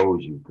just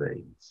shows you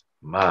things.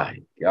 My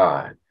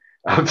God.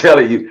 I'm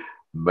telling you,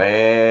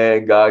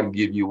 man, God can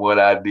give you one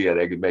idea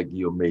that can make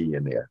you a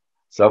millionaire.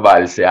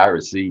 Somebody say, I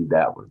received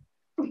that one.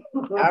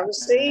 I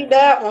received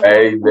that one.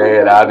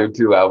 Amen. I do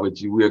too.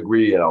 We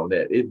agree on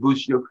that. It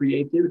boosts your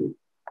creativity.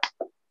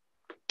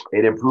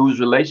 It improves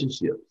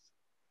relationships.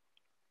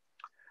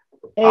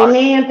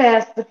 Amen,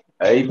 Pastor.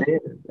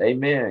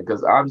 Amen.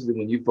 Because obviously,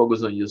 when you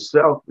focus on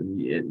yourself,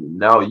 and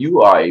now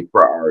you are a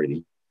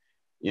priority,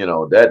 You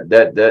know,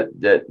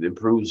 that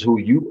improves who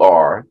you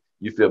are.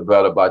 You feel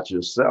better about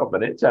yourself.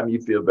 And anytime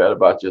you feel better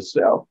about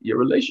yourself, your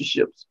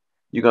relationships,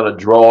 you're gonna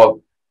draw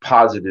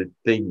positive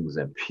things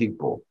and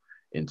people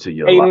into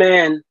your life.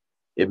 Amen.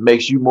 It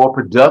makes you more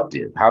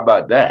productive. How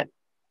about that?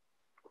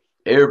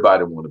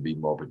 Everybody want to be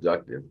more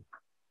productive.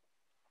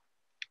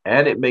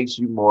 And it makes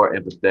you more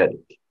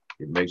empathetic.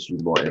 It makes you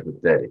more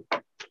empathetic.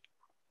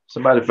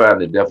 Somebody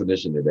found the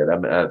definition of that. I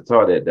mean, I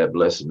thought that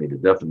blessed me. The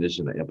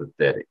definition of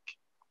empathetic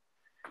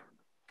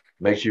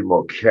makes you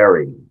more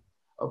caring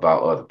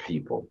about other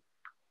people.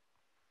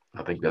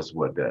 I think that's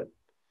what that,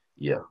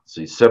 yeah.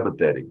 See,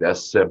 sympathetic,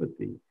 that's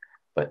sympathy.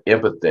 But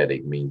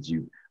empathetic means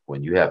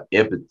when you have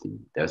empathy,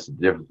 that's the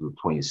difference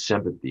between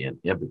sympathy and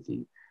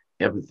empathy.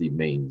 Empathy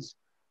means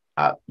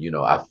I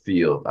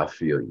feel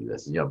you.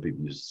 As young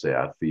people used to say,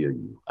 I feel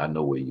you. I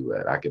know where you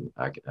at. I can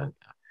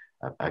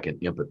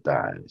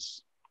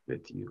empathize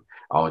with you.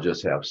 I don't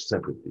just have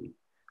sympathy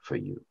for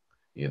you.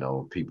 You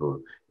know,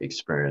 people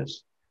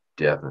experience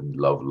death and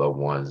loved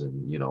ones,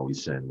 and we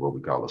send what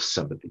we call a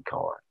sympathy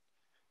card.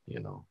 You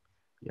know,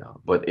 yeah.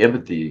 But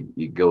empathy,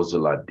 it goes a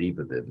lot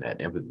deeper than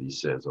that. Empathy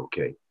says,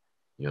 okay,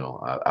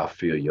 I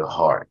feel your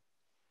heart.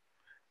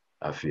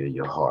 I feel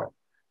your heart.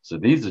 So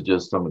these are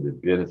just some of the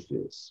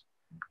benefits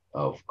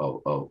of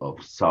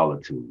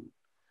solitude.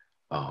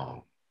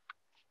 Um,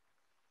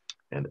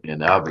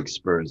 and I've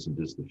experienced in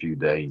just a few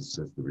days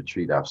since the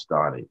retreat I've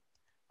started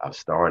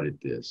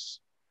this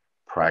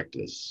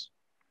practice.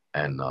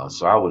 And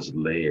so I was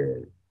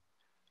led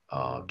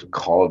to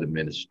call the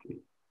ministry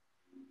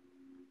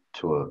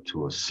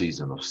to a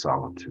season of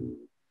solitude.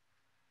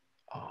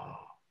 Uh,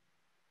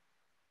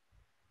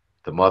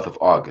 the month of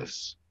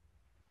August,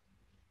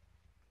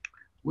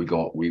 we're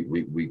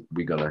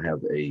gonna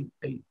have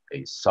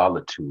a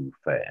solitude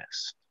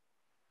fast.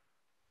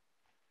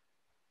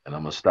 And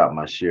I'm gonna stop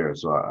my share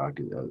so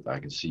I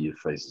can see your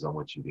faces. I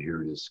want you to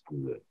hear this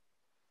good,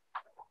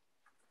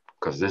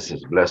 because this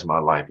has blessed my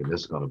life, and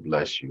this is gonna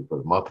bless you. For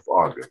the month of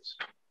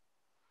August,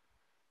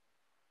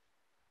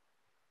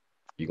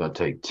 you're gonna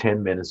take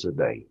 10 minutes a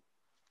day,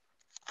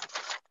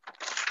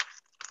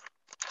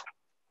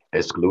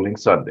 excluding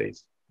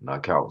Sundays,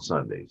 not counting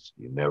Sundays.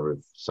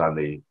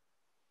 Sunday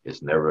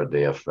is never a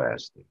day of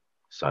fasting.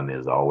 Sunday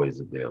is always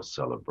a day of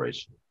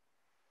celebration.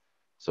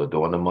 So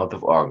during the month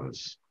of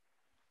August,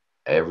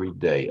 every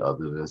day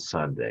other than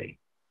Sunday,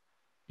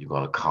 you're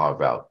going to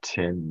carve out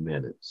 10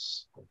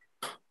 minutes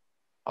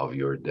of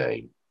your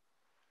day,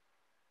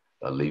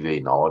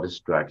 alleviating all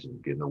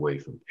distractions, getting away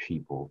from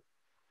people,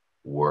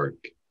 work,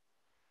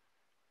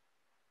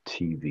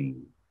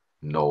 TV,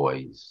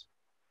 noise,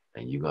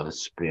 and you're going to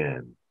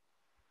spend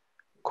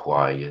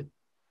quiet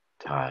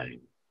time,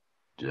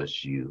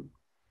 just you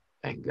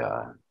and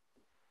God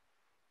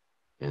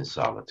in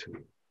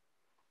solitude.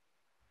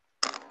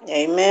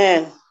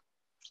 Amen.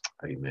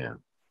 Amen.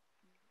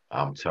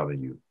 I'm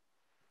telling you,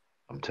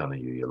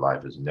 your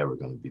life is never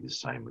going to be the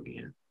same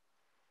again.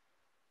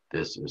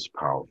 This is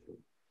powerful.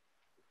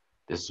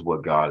 This is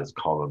what God is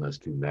calling us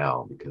to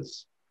now,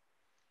 because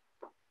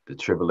the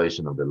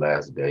tribulation of the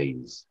last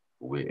days,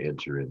 we're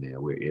entering there.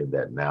 We're in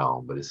that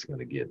now, but it's going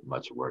to get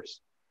much worse.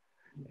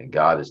 And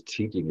God is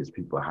teaching his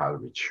people how to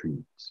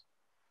retreat,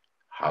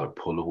 how to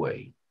pull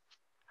away,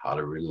 how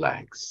to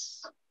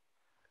relax,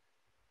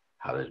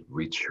 how to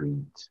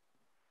retreat,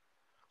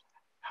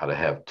 how to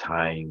have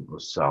time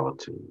of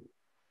solitude.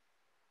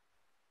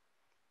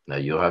 Now,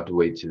 you'll have to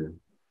wait to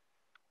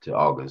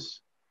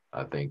August.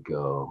 I think,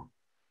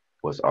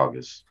 what's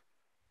August?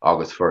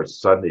 August 1st.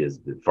 Sunday is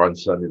the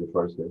first Sunday, the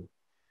first day.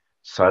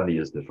 Sunday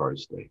is the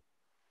first day.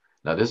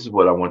 Now, this is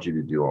what I want you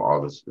to do on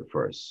August the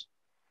 1st,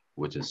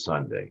 which is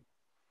Sunday.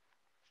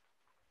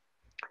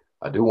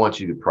 I do want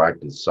you to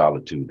practice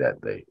solitude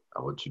that day. I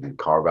want you to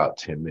carve out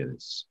 10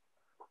 minutes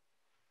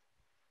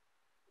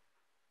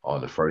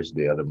on the first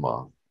day of the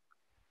month.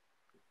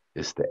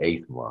 It's the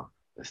 8th month.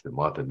 It's the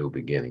month of new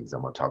beginnings.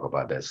 I'm going to talk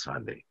about that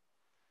Sunday,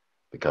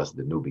 because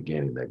the new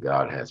beginning that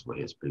God has for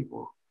his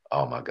people,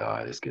 oh my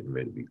God, it's getting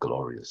ready to be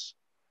glorious.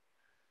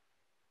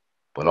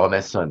 But on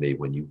that Sunday,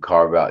 when you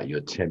carve out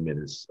your 10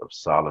 minutes of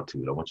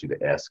solitude, I want you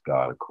to ask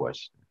God a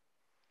question.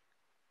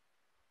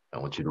 I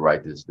want you to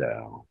write this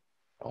down.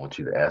 I want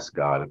you to ask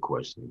God a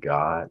question.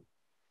 God,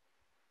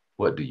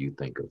 what do you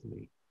think of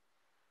me?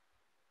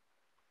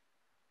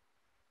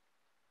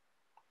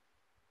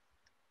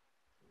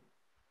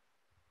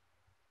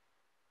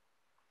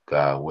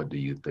 God, what do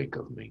you think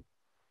of me?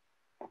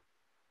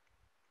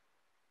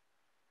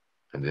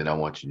 And then I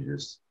want you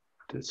just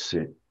to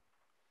sit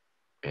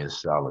in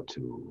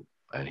solitude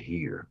and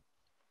hear.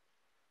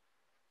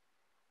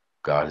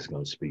 God is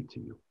going to speak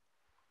to you.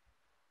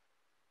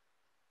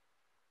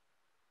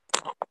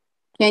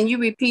 Can you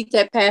repeat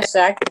that,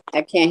 Pastor?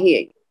 I can't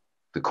hear you.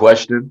 The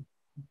question?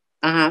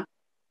 Uh-huh.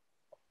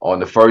 On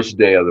the first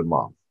day of the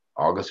month,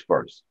 August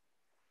 1st,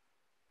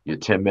 your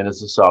 10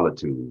 minutes of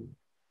solitude.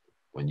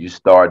 When you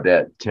start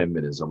that 10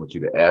 minutes, I want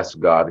you to ask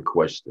God a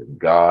question.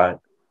 God,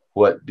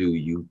 what do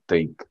you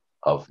think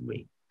of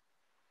me?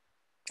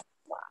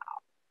 Wow.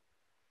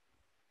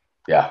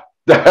 Yeah,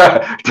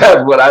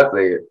 That's what I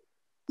said.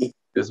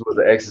 This was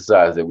the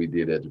exercise that we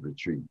did at the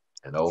retreat.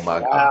 And oh my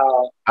God.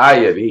 Wow.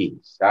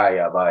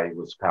 It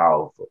was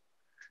powerful.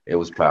 It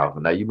was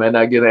powerful. Now you may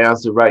not get an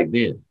answer right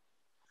then.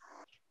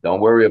 Don't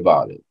worry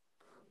about it.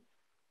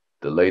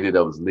 The lady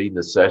that was leading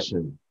the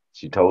session,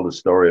 she told a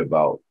story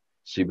about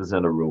she was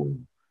in a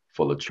room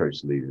full of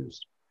church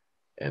leaders,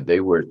 and they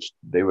were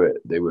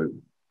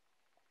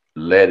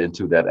led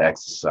into that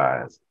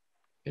exercise,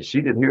 and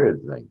she didn't hear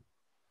anything.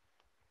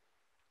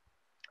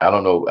 I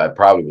don't know. I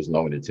probably was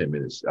longer than 10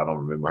 minutes. I don't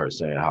remember her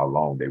saying how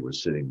long they were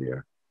sitting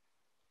there,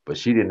 but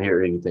she didn't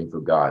hear anything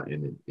from God,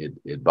 and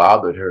it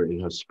bothered her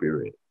in her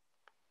spirit.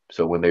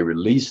 So when they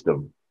released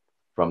them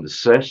from the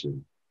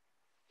session,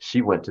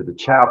 she went to the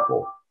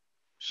chapel.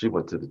 She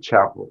went to the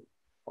chapel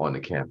on the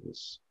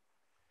campus,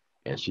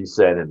 and she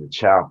sat in the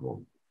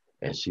chapel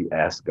and she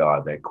asked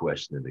God that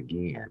question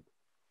again.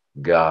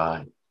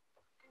 God,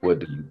 what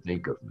do you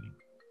think of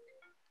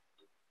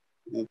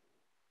me?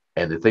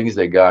 And the things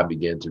that God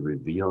began to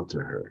reveal to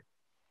her,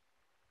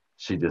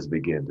 she just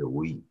began to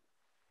weep.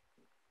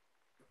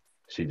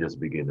 She just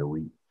began to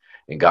weep.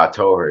 And God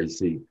told her,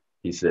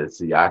 he said,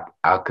 see, I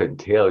couldn't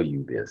tell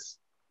you this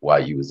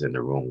while you was in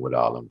the room with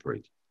all them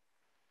preachers.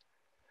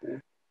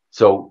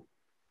 So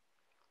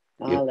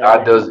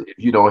if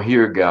you don't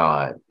hear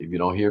God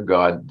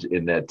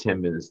in that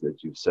 10 minutes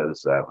that you've set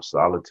aside for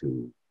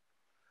solitude,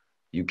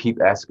 you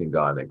keep asking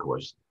God that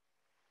question.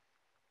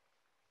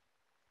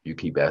 You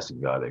keep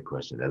asking God that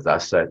question. As I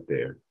sat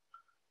there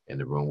in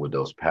the room with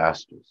those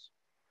pastors,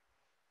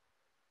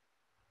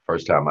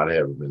 first time I'd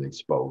ever been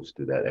exposed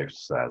to that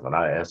exercise, and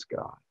I asked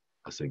God,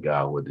 I said,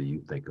 God, what do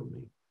you think of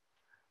me?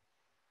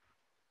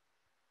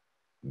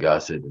 God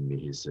said to me,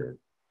 he said,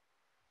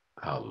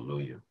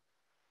 hallelujah.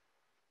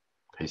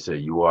 He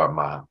said, you are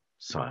my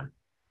son,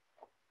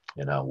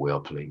 and I'm well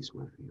pleased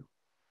with you.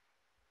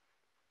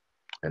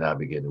 And I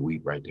began to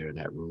weep right there in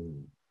that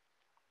room.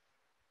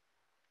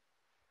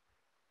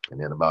 And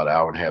then about an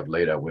hour and a half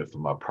later, I went for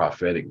my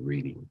prophetic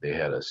reading. They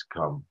had us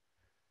come,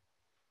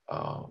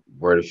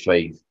 Word of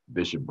Faith,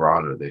 Bishop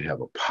Bronner, they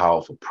have a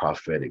powerful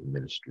prophetic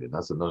ministry. And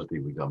that's another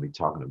thing we're going to be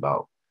talking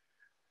about,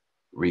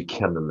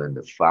 rekindling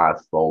the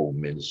fivefold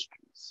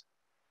ministries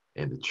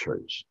in the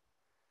church.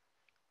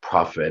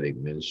 Prophetic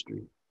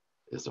ministry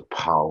is a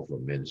powerful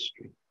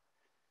ministry.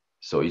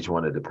 So each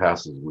one of the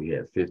pastors, we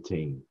had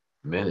 15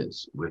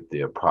 minutes with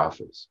their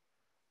prophets.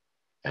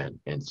 And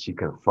she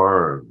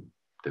confirmed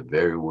the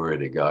very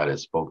word that God had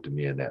spoke to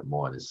me in that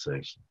morning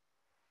section.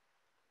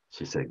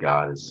 She said,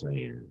 God is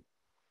saying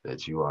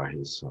that you are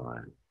his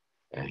son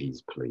and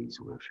he's pleased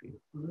with you.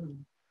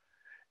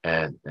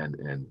 And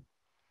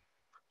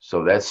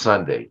so that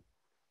Sunday,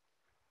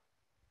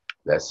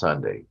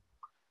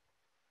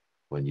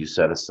 when you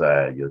set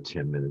aside your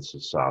 10 minutes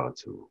of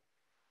solitude,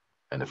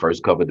 and the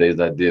first couple of days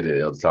I did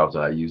it, Elder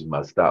Thompson, I used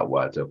my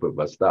stopwatch. I put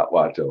my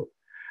stopwatch on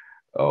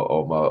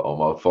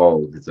my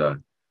phone,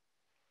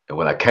 and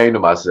when I came to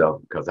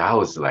myself, because I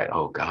was like,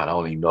 oh God, I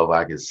don't even know if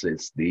I can sit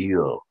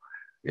still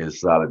in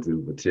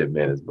solitude for 10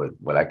 minutes. But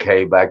when I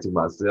came back to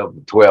myself,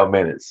 12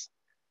 minutes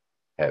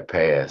had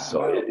passed.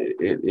 So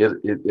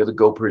it'll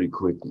go pretty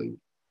quickly.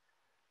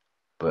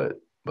 But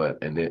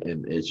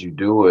and as you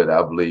do it,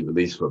 I believe, at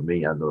least for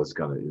me, I know it's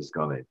gonna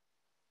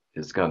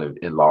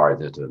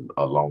enlarge into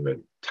a longer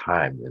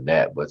time than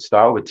that. But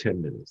start with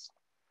 10 minutes,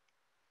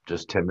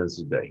 just 10 minutes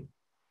a day,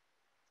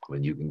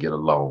 when you can get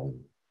alone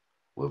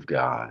with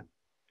God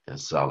in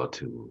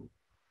solitude,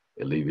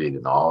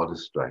 alleviating all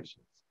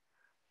distractions.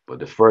 But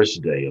the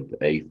first day of the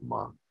 8th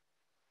month,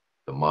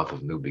 the month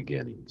of new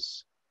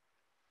beginnings,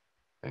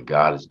 and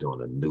God is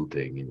doing a new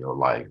thing in your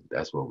life.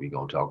 That's what we're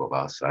going to talk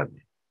about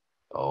Sunday.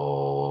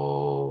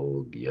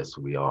 Oh, yes,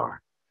 we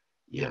are.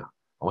 Yeah.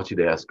 I want you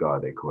to ask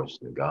God that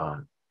question.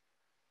 God,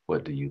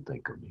 what do you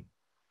think of me?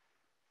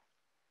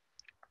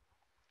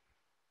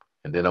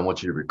 And then I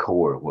want you to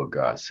record what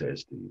God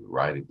says to you.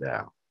 Write it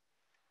down.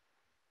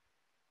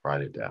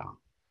 Write it down.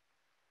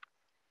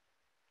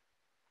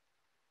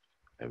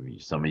 I mean,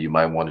 some of you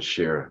might want to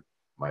share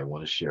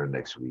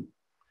next week.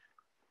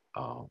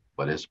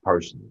 But it's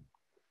personal.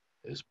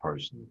 It's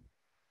personal.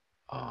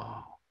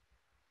 I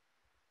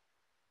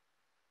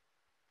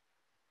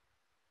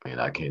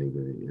can't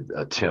even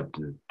attempt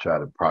to try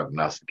to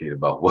prognosticate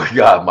about what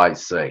God might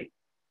say,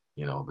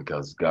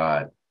 because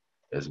God,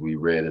 as we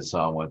read in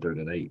Psalm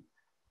 138,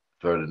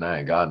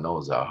 39, God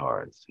knows our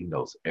hearts. He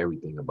knows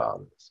everything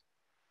about us.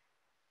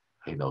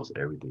 He knows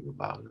everything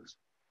about us.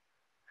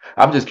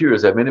 I'm just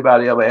curious, have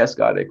anybody ever asked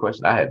God that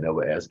question? I had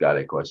never asked God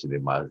that question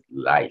in my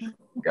life.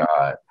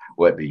 God,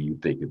 what do you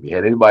think of me?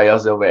 Had anybody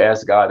else ever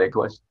asked God that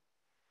question?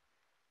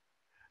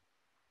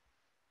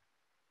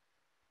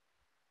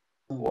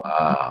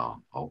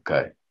 Wow.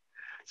 Okay.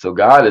 So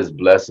God is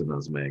blessing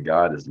us, man.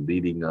 God is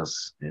leading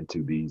us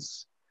into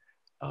these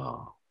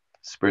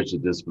spiritual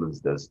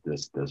disciplines. That's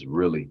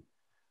really,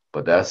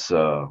 but that's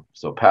so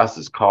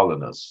Pastor's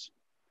calling us,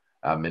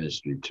 our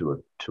ministry,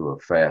 to a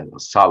fast, a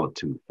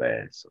solitude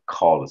fast, a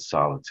call of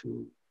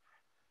solitude.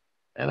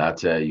 And I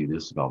tell you,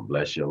 this is gonna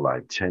bless your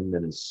life. 10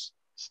 minutes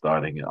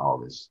starting in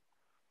August.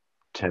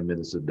 10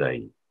 minutes a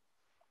day.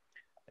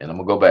 And I'm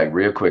gonna go back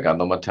real quick. I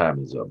know my time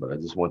is up, but I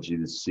just want you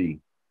to see,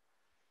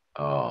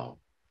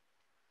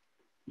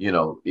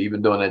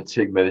 even during that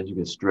tick minute, you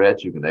can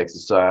stretch, you can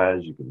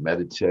exercise, you can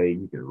meditate,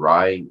 you can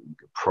write, you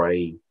can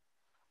pray.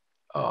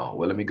 Well,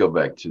 let me go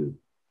back to,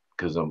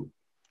 because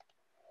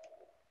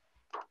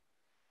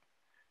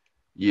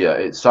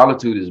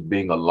solitude is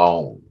being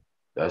alone.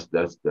 That's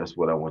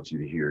what I want you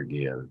to hear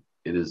again.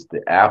 It is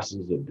the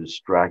absence of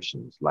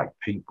distractions like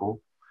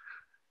people.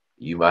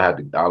 You might have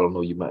to, I don't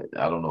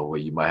know where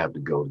you might have to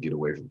go to get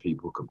away from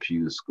people,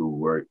 computer,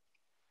 schoolwork,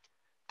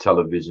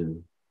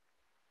 television,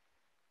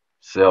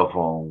 cell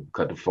phone,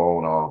 cut the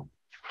phone off.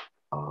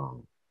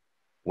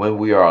 When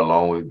we are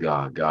alone with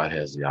God, God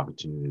has the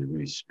opportunity to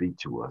really speak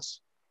to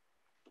us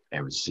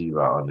and receive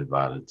our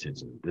undivided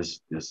attention. This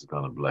is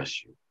going to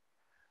bless you,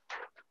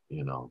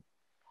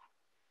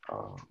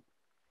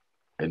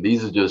 and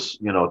these are just,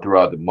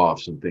 throughout the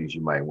month, some things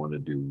you might want to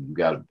do. You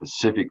got a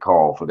specific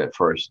call for that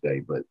first day,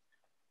 but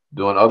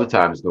during other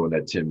times, during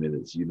that 10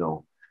 minutes,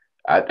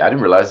 I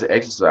didn't realize that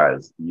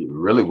exercise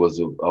really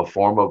was a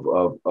form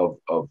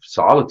of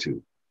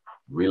solitude,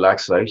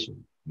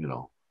 relaxation,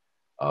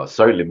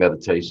 certainly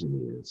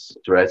meditation is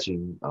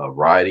stretching,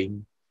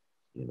 writing,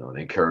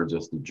 they encourage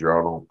us to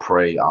journal,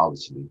 pray,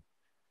 obviously,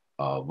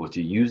 but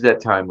to use that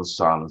time of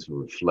silence for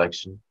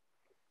reflection,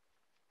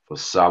 for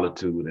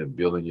solitude and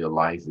building your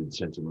life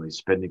intentionally,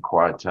 spending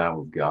quiet time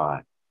with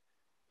God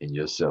and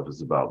yourself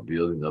is about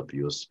building up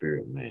your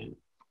spirit, man,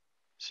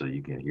 so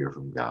you can hear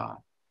from God.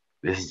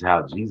 This is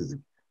how Jesus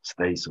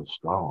stayed so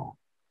strong.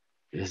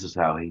 This is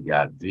how he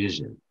got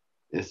vision.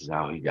 This is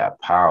how he got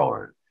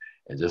power.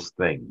 And just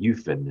think, you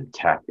finna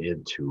tap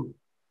into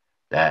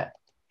that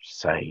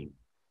same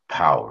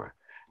power.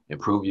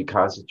 Improve your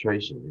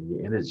concentration and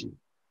your energy.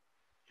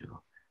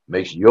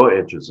 Makes your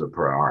interests a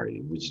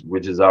priority,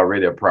 which is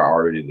already a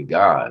priority to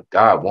God.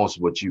 God wants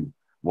what you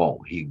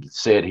want. He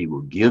said he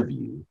will give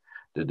you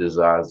the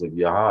desires of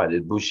your heart.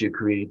 It boosts your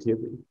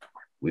creativity.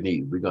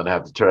 We're gonna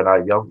have to turn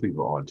our young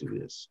people onto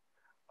this.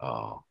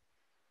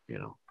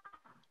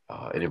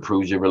 It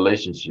improves your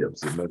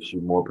relationships. It makes you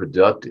more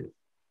productive,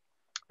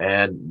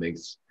 and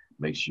makes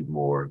you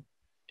more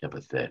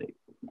empathetic.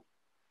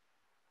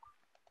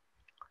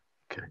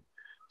 Okay,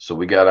 so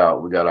we got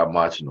our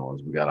marching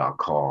orders. We got our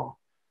call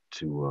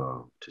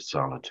to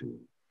solitude.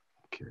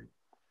 Okay,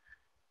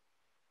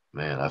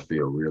 man, I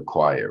feel real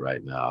quiet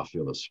right now. I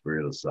feel a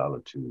spirit of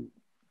solitude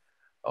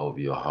over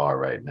your heart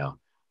right now.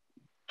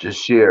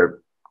 Just share.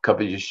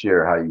 Couple, just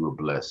share how you were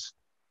blessed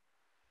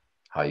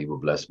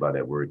by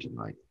that word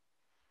tonight.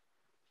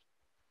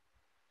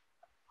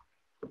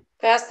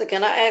 Pastor,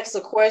 can I ask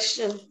a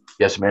question?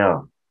 Yes,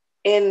 ma'am.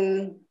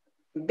 In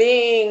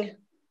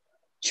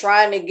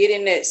trying to get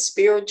in that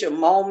spiritual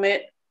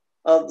moment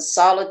of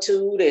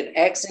solitude and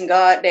asking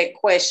God that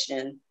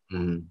question,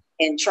 mm-hmm.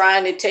 and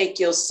trying to take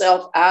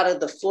yourself out of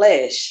the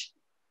flesh,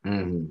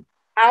 mm-hmm.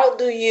 How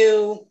do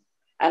you,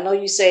 I know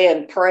you say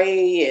and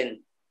pray and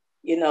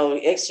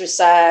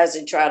exercise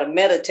and try to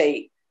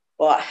meditate,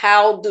 but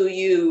how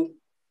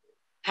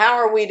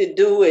are we to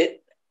do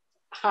it?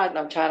 How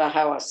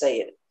I say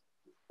it,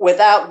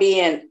 without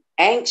being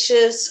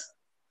anxious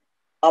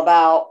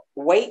about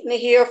waiting to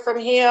hear from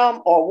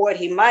him or what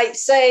he might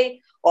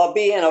say, or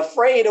being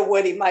afraid of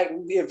what he might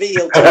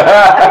reveal to you?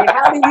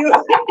 How do you?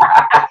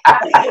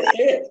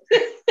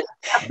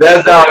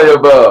 That's all the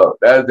above.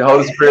 That's the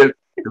Holy Spirit,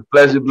 the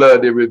flesh and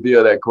blood that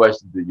reveal that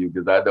question to you,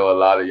 because I know a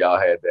lot of y'all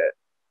had that.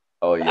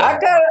 Oh yeah.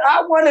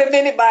 I wonder if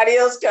anybody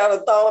else kind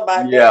of thought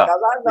about that,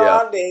 because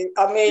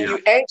I know you're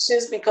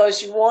anxious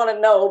because you want to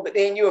know, but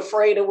then you're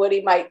afraid of what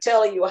he might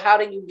tell you. How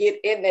do you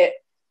get in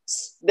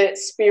that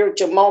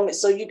spiritual moment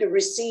so you can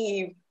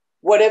receive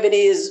whatever it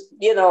is,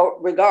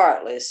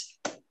 regardless?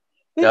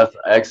 That's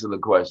an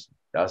excellent question.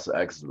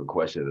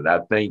 And I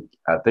think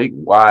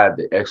why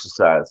the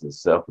exercise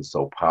itself is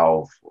so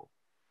powerful.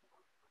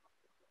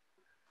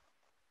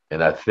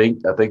 And I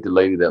think the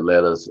lady that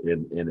led us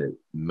in it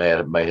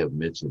may have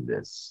mentioned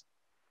this.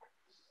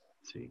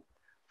 See,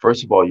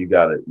 first of all, you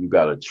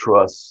gotta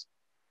trust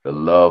the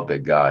love that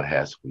God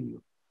has for you.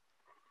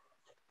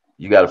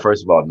 You gotta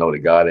first of all know that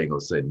God ain't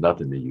gonna say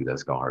nothing to you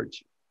that's gonna hurt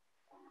you.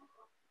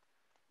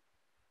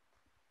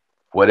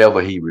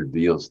 Whatever he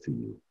reveals to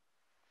you,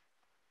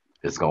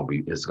 it's gonna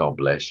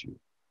bless you.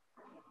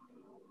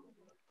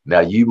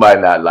 Now you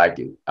might not like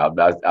it. I'm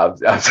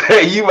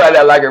saying you might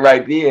not like it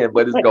right then,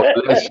 but it's gonna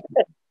bless you.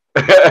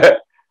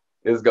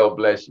 It's gonna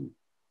bless you.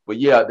 But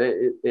yeah,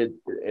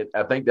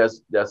 I think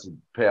that's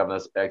Pam,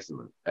 that's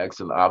excellent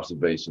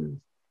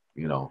observations,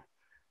 and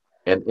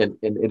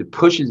it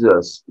pushes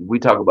us. We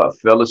talk about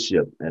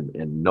fellowship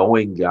and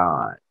knowing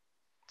God.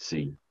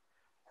 See,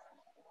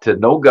 to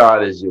know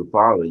God as your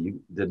Father,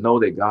 to know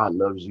that God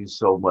loves you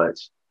so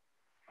much.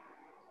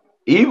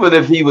 Even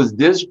if he was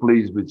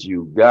displeased with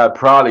you, God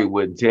probably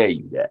wouldn't tell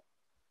you that.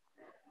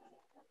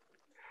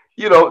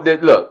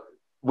 Look,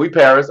 we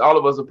parents, all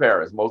of us are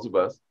parents, most of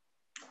us,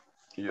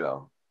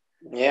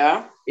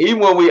 Yeah. Even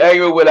when we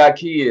angry with our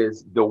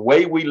kids, the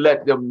way we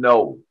let them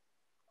know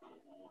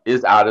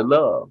is out of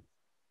love.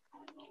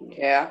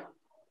 Yeah.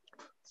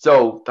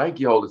 So thank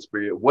you, Holy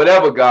Spirit.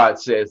 Whatever God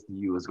says to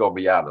you is going to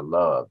be out of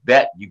love.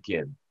 That you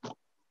can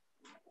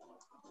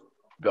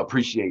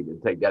appreciate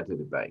and take that to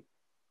the bank.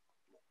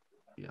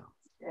 Yeah.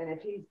 And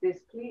if he's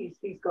displeased,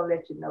 he's gonna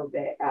let you know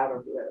that out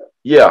of love.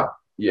 Yeah.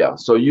 Yeah.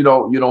 So you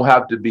don't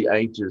have to be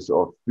anxious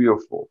or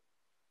fearful.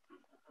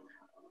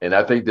 And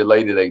I think the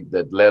lady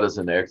that led us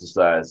in the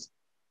exercise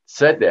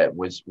said that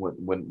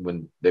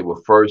when they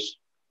were first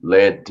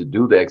led to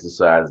do the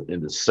exercise in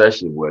the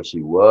session where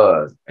she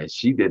was, and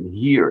she didn't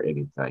hear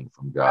anything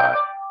from God.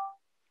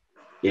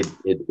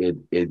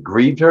 It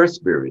grieved her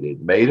spirit.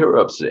 It made her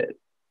upset.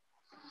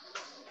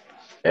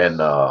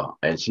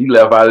 And she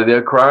left out of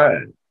there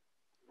crying.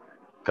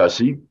 Because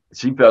she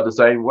felt the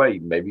same way.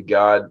 Maybe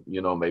God,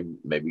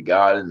 maybe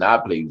God is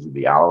not pleased with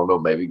me. I don't know.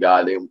 Maybe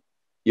God didn't,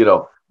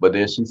 But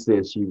then she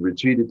said she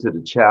retreated to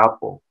the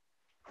chapel,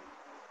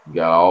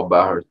 got all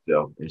by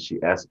herself, and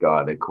she asked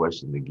God that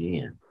question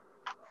again.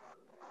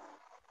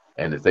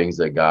 And the things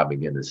that God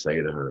began to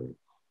say to her,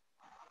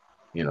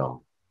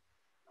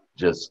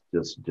 just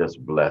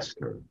blessed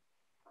her,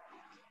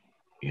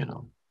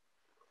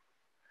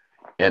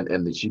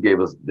 And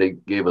they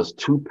gave us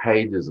 2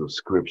 pages of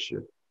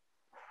scripture.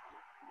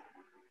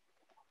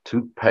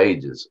 2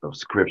 pages of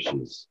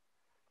scriptures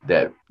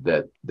that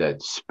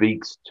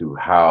speaks to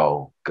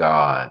how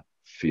God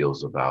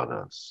feels about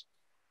us.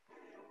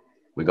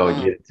 We're going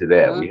to get to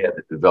that. We had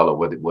to develop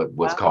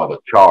what's called a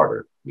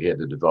charter. We had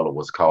to develop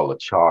what's called a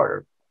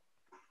charter.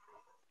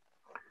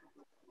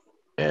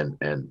 And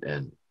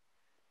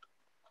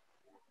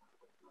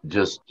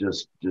just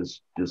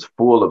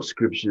full of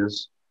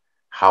scriptures,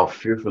 how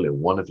fearfully and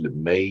wonderfully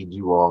made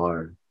you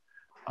are,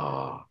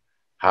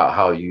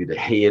 how you the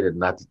head and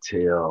not the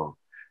tail.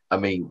 I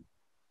mean,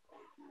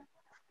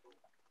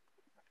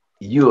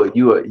 you are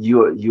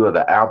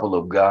the apple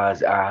of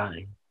God's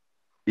eye.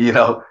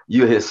 You're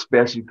his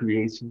special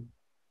creation.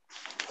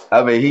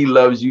 I mean, he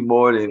loves you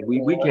more than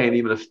we can't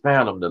even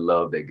fathom the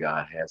love that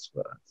God has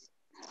for us.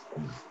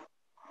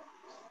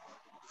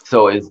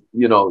 So it's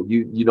you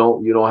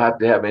don't have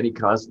to have any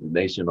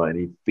consternation or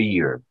any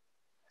fear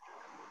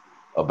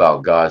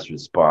about God's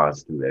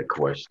response to that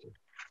question.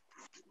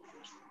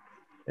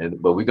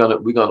 But we're gonna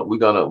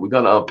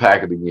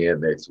unpack it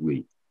again next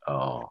week.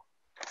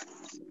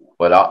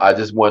 But I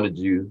just wanted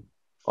you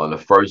on the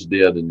first day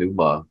of the new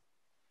month,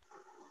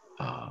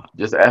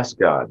 just ask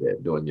God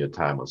that during your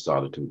time of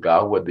solitude.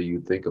 God, what do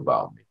you think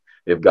about me?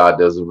 If God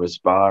doesn't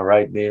respond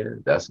right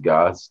then, that's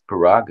God's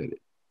prerogative.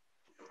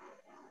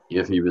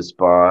 If he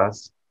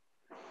responds,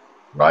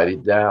 write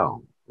it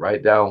down.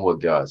 Write down what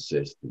God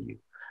says to you.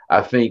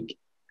 I think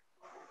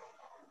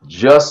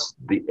just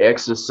the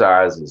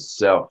exercise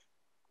itself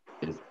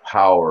is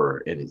power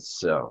in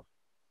itself.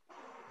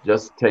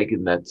 Just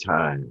taking that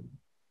time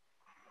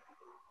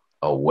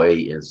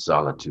away in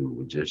solitude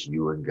with just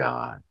you and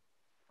God.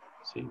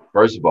 See,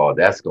 first of all,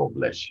 that's gonna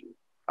bless you.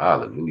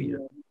 Hallelujah.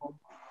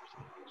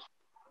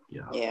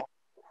 Yeah.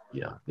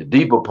 The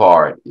deeper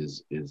part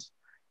is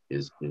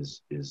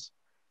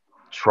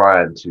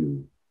trying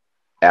to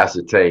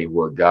ascertain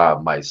what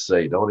God might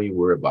say. Don't even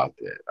worry about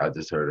that. I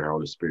just heard the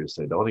Holy Spirit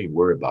say, don't even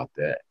worry about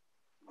that.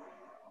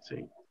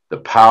 See, the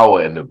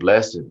power and the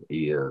blessing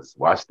is,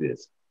 watch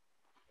this,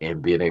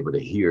 in being able to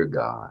hear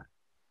God.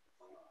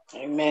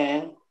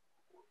 Amen.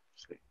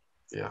 See,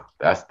 yeah,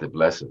 that's the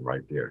blessing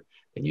right there.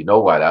 And you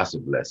know why that's a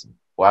blessing?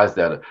 Why is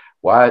that?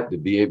 Why to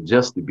be able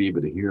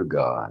to hear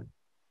God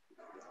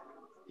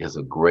is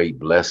a great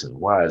blessing.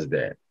 Why is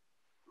that?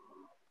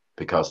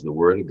 Because the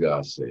word of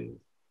God says,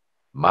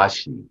 my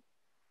sheep,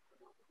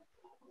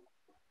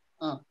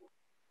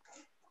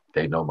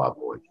 they know my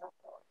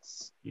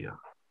voice. Yeah.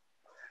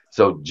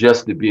 So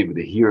just to be able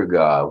to hear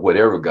God,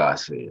 whatever God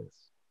says,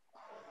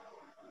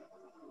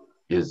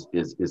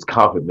 is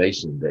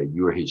confirmation that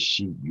you're his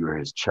sheep, you're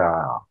his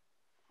child.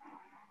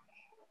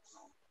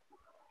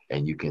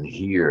 And you can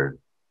hear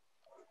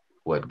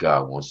what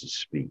God wants to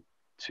speak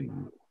to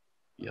you.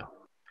 Yeah.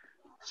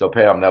 So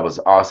Pam, that was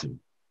awesome.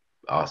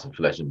 Awesome.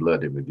 Flesh and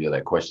blood didn't reveal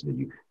that question to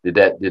you. Did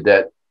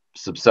that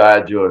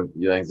subside your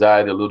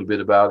anxiety a little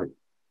bit about it?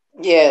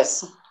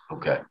 Yes.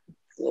 Okay.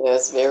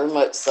 Yes, very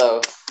much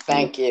so.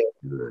 Thank you.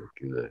 Good.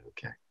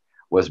 Okay.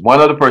 Was one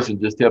other person,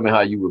 just tell me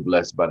how you were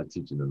blessed by the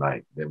teaching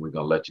tonight. Then we're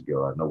gonna let you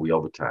go. I know we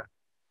over time.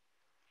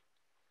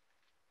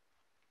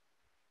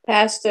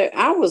 Pastor,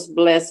 I was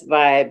blessed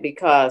by it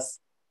because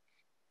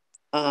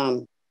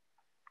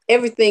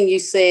everything you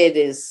said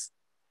is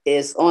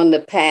on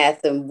the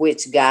path in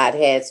which God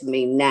has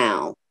me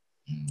now.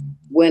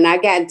 When I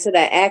got into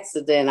that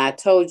accident, I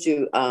told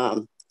you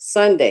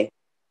Sunday,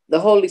 the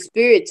Holy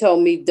Spirit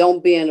told me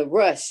don't be in a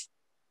rush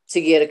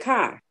to get a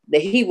car,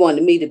 that he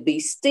wanted me to be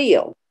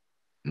still.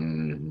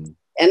 Mm-hmm.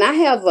 And I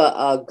have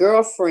a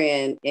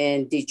girlfriend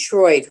in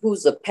Detroit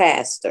who's a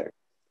pastor.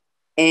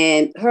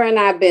 And her and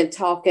I have been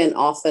talking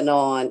off and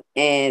on,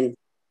 and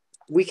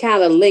we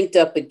kind of linked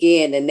up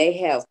again, and they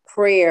have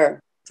prayer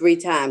 3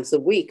 times a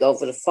week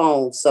over the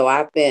phone. So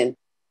I've been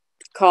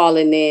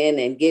calling in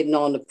and getting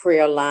on the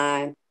prayer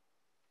line.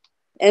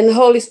 And the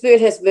Holy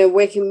Spirit has been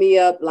waking me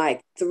up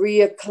like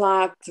 3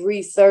 o'clock,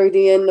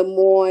 3:30 in the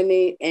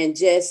morning, and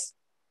just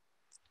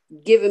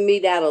giving me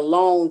that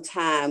alone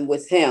time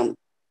with him.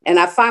 And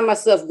I find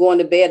myself going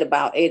to bed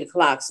about 8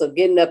 o'clock. So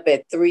getting up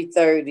at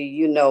 3:30,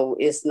 you know,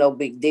 it's no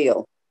big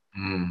deal.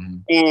 Mm-hmm.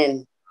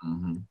 And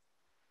Mm-hmm.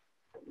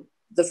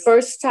 the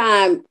first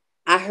time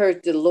I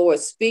heard the Lord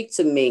speak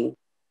to me,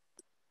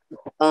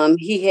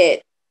 he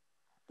had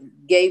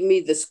gave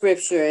me the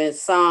scripture in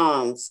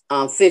Psalms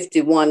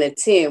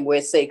 51:10, where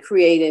it say,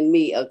 create in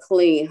me a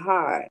clean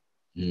heart,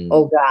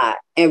 oh God,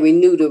 and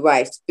renew the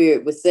right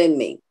spirit within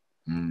me.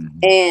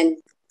 And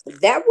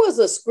that was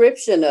a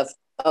scripture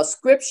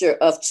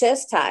of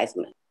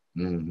chastisement.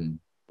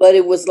 But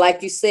it was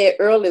like you said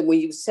earlier when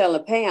you was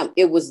telling Pam,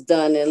 it was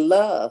done in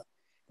love,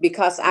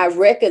 because I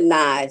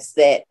recognized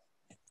that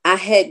I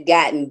had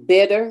gotten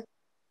bitter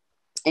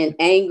and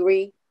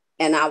angry,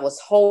 and I was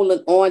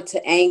holding on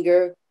to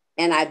anger,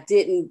 and I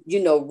didn't,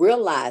 you know,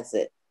 realize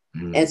it.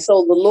 And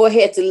so the Lord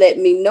had to let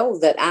me know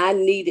that I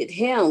needed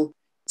him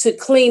to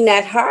clean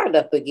that heart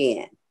up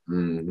again.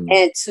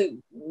 And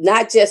to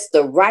not just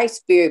the right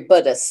spirit,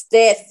 but a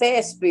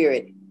steadfast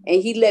spirit.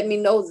 And he let me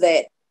know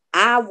that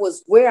I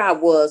was where I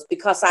was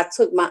because I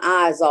took my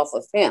eyes off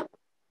of him.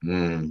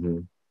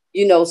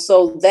 You know,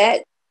 so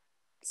that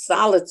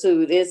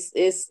solitude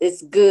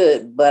is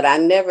good, but I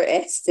never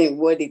asked him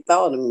what he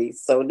thought of me.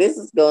 So this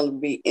is going to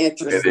be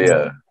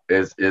interesting.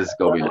 It's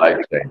going to be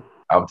life-changing.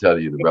 I'm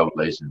telling you the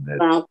revelation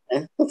that,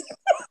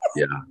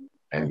 yeah.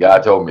 And God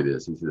told me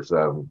this. He said,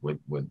 son,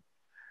 when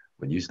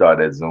you start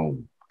that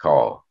Zoom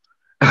call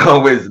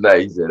on Wednesday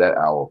night, he said that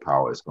hour of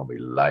power is going to be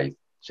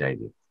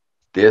life-changing.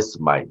 This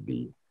might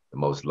be the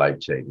most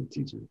life-changing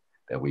teaching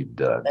that we've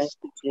done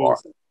so far.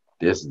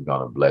 This is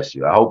going to bless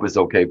you. I hope it's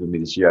okay for me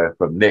to share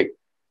from Nick.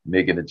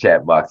 Nick in the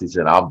chat box, he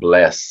said, I'm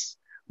blessed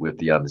with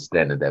the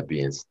understanding that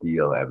being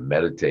still and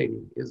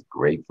meditating is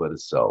great for the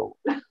soul.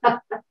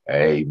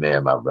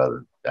 Amen, my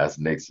brother. That's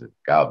Nixon.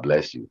 God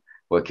bless you.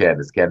 Well,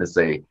 Candace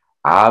say,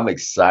 I'm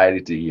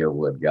excited to hear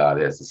what God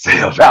has to say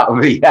about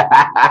me.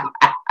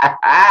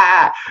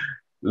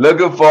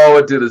 Looking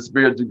forward to the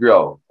spiritual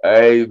growth.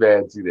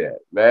 Amen to that.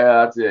 Man,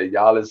 I tell you,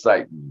 y'all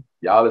excite me.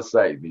 Y'all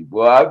excite me.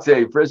 Boy, I tell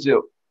you, friendship,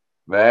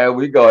 man,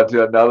 we going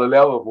to another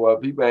level, boy.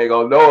 People ain't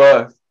going to know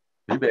us.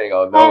 People ain't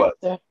going to know us.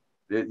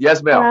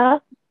 Yes, ma'am.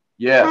 Hello?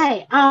 Yes.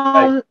 Hi.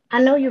 Hey.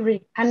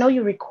 I know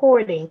you're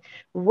recording.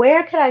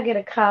 Where could I get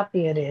a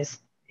copy of this?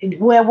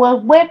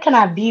 Where can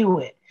I view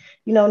it?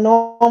 You know,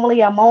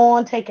 normally I'm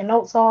on taking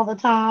notes all the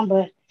time,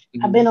 but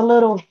I've been a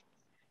little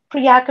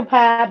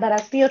preoccupied, but I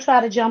still try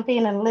to jump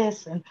in and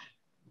listen.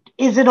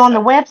 Is it on the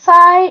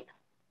website?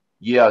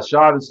 Yeah,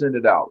 Sean sent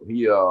it out.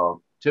 He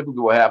typically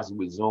what happens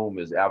with Zoom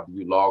is after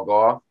you log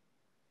off,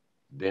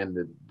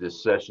 then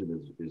this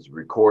session is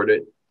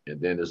recorded, and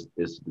then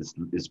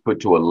it's put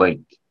to a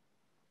link.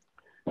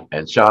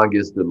 And Sean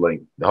gets the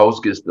link, the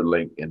host gets the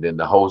link, and then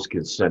the host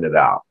can send it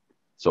out.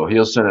 So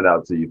he'll send it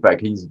out to you. In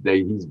fact, he's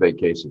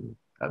vacationing.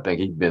 I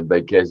think he's been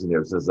vacationing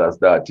ever since I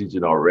started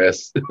teaching on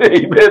rest.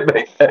 He's been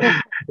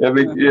vacationing.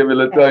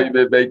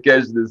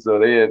 So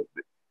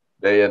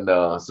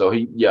so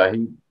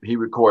he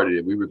recorded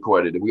it. We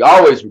recorded it. We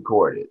always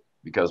record it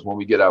because when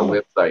we get our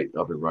website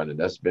up and running,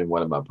 that's been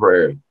one of my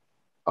prayers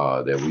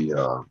that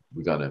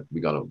we're gonna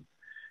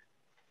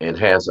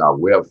enhance our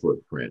web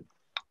footprint.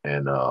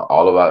 And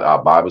all of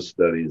our Bible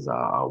studies,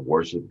 our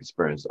worship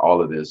experience,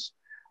 all of this,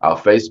 our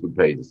Facebook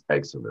page is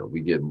excellent. We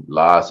get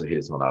lots of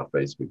hits on our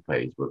Facebook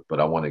page, but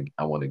I want to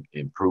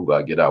improve.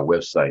 Get our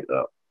website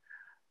up.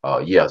 As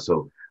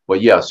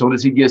soon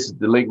as he gets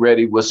the link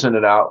ready, we'll send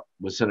it out.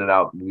 We send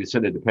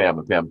it to Pam,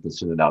 and Pam can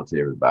send it out to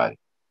everybody.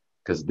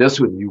 Because this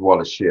one you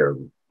want to share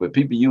with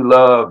people you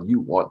love. You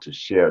want to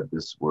share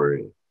this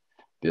word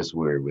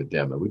with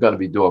them, and we're going to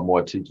be doing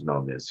more teaching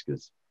on this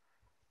because.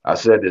 I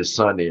said this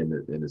Sunday in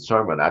the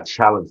sermon, I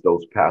challenged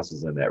those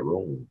pastors in that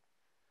room.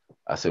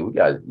 I said, we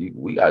got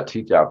to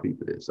teach our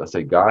people this. I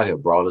said, God has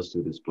brought us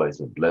to this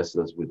place and blessed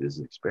us with this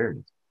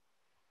experience.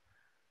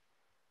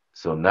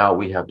 So now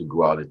we have to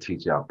go out and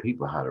teach our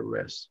people how to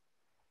rest.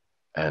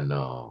 And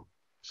so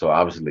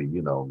obviously,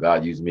 you know,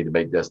 God used me to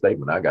make that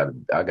statement. I got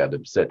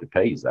to set the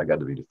pace. I got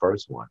to be the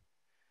first one,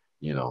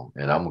 you know,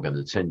 and I'm going to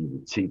continue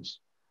to teach,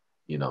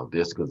 you know,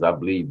 this because I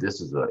believe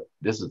this is an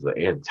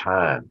end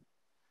time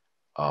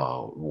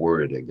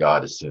word that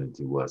God is sending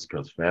to us.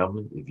 Because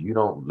family, if you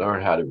don't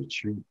learn how to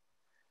retreat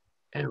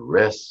and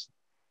rest,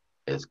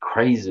 as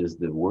crazy as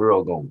the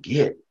world gonna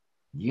get,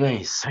 you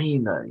ain't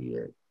seen nothing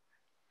yet.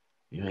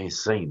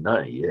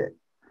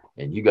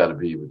 And you got to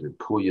be able to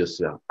pull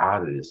yourself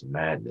out of this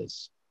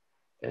madness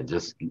and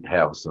just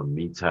have some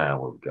me time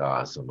with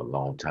God, some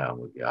alone time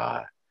with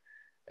God.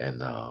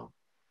 And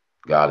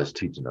God is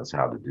teaching us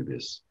how to do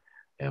this,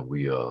 and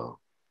we are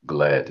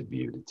glad to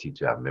be able to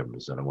teach our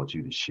members. And I want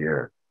you to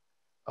share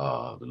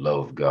the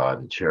love of God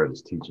and share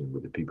this teaching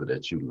with the people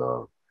that you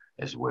love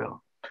as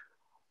well.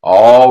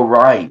 All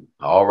right.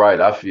 All right.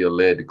 I feel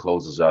led to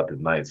close us out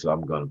tonight, so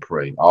I'm going to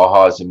pray. All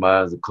hearts and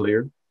minds are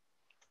clear.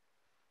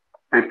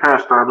 Hey,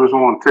 Pastor, I just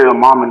want to tell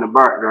Mom in the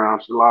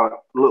background, she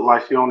look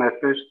like she on that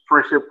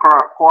friendship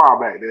choir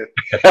back there.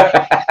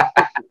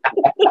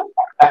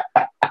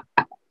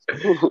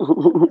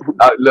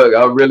 Look,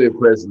 I'm really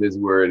impressed with this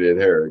word in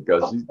her,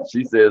 because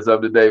she said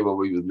something today when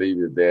we was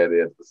leaving Dad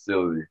at the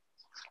facility.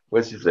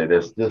 What she say?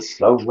 There's just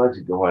so much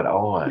going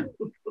on,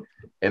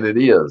 and it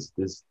is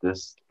this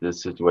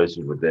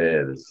situation with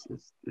Dad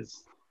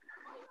is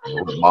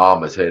what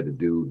Mom has had to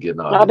do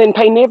getting on. I've been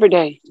painting every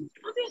day.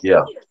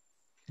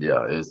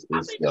 Yeah, it's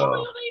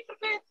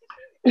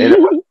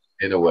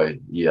anyway.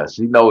 Yeah,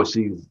 she knows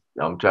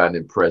I'm trying to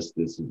impress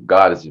this.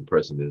 God is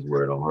impressing this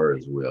word on her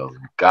as well.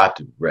 You got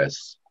to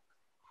rest.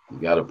 You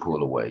got to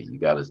pull away. You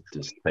got to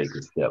just take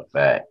a step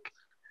back,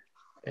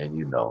 and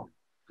you know,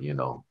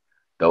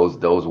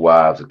 those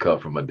wives are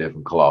cut from a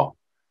different cloth.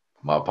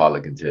 My Paula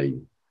can tell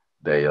you,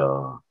 they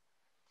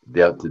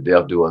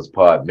death do us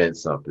part meant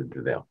something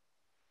to them.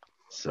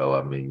 So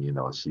I mean,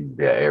 she's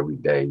there every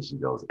day. She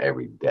goes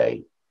every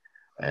day,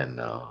 and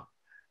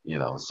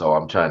so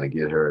I'm trying to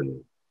get her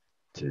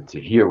to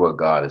hear what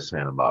God is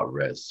saying about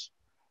rest,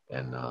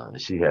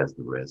 and she has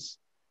to rest.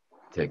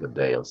 Take a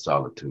day of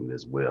solitude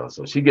as well.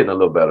 So she's getting a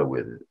little better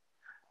with it.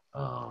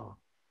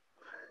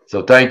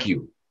 So thank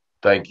you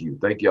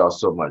all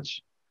so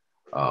much.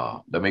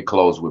 Let me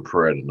close with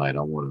prayer tonight.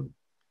 I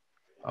want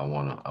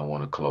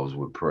to close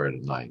with prayer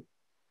tonight.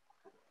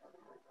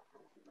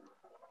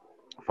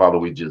 Father,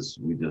 we just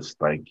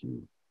thank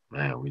you,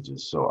 man. We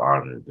just so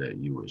honored that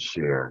you would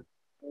share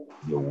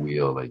your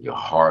will and your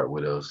heart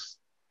with us.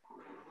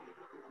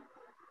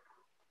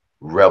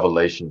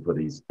 Revelation for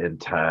these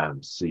end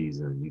time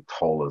season. You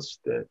told us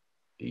that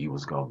you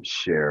was going to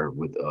share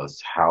with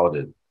us how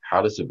to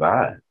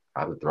survive,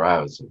 how to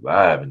thrive and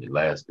survive in the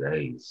last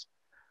days,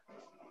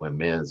 when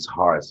men's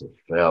hearts are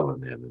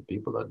failing them and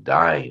people are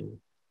dying.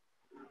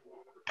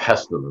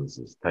 Pestilence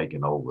is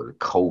taking over. The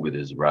COVID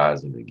is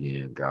rising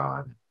again,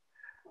 God.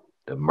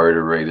 The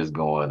murder rate is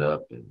going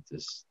up, and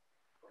just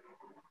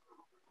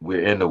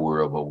we're in the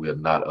world, but we're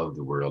not of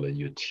the world. And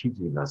you're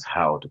teaching us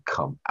how to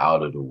come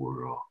out of the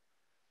world,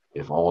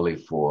 if only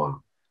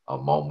for a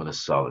moment of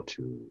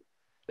solitude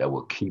that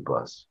will keep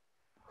us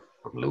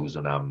from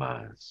losing our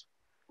minds.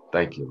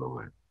 Thank you,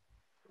 Lord.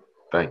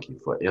 Thank you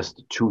for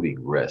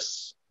instituting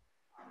rest.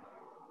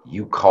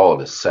 You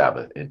called the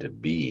Sabbath into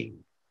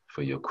being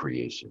for your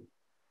creation.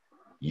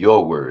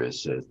 Your word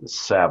says the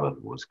Sabbath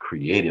was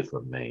created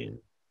for man.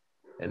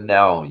 And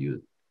now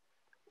you're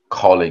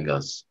calling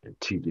us and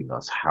teaching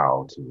us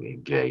how to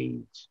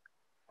engage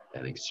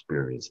and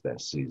experience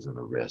that season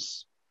of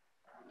rest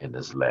in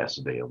this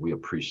last day. And we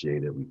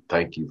appreciate it. We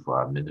thank you for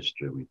our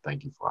ministry. We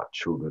thank you for our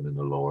children in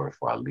the Lord,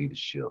 for our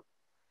leadership.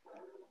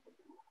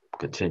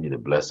 Continue to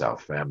bless our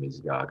families,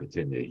 God.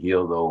 Continue to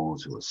heal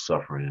those who are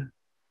suffering.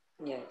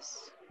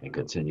 Yes. And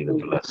continue to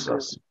bless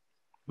us.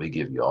 We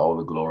give you all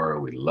the glory.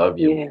 We love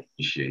you. Yes. We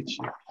appreciate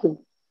you.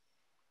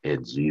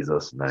 In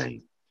Jesus'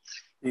 name.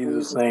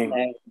 Jesus' name.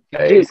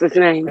 In Jesus'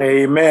 name.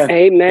 Amen.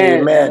 Amen.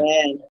 Amen. Amen.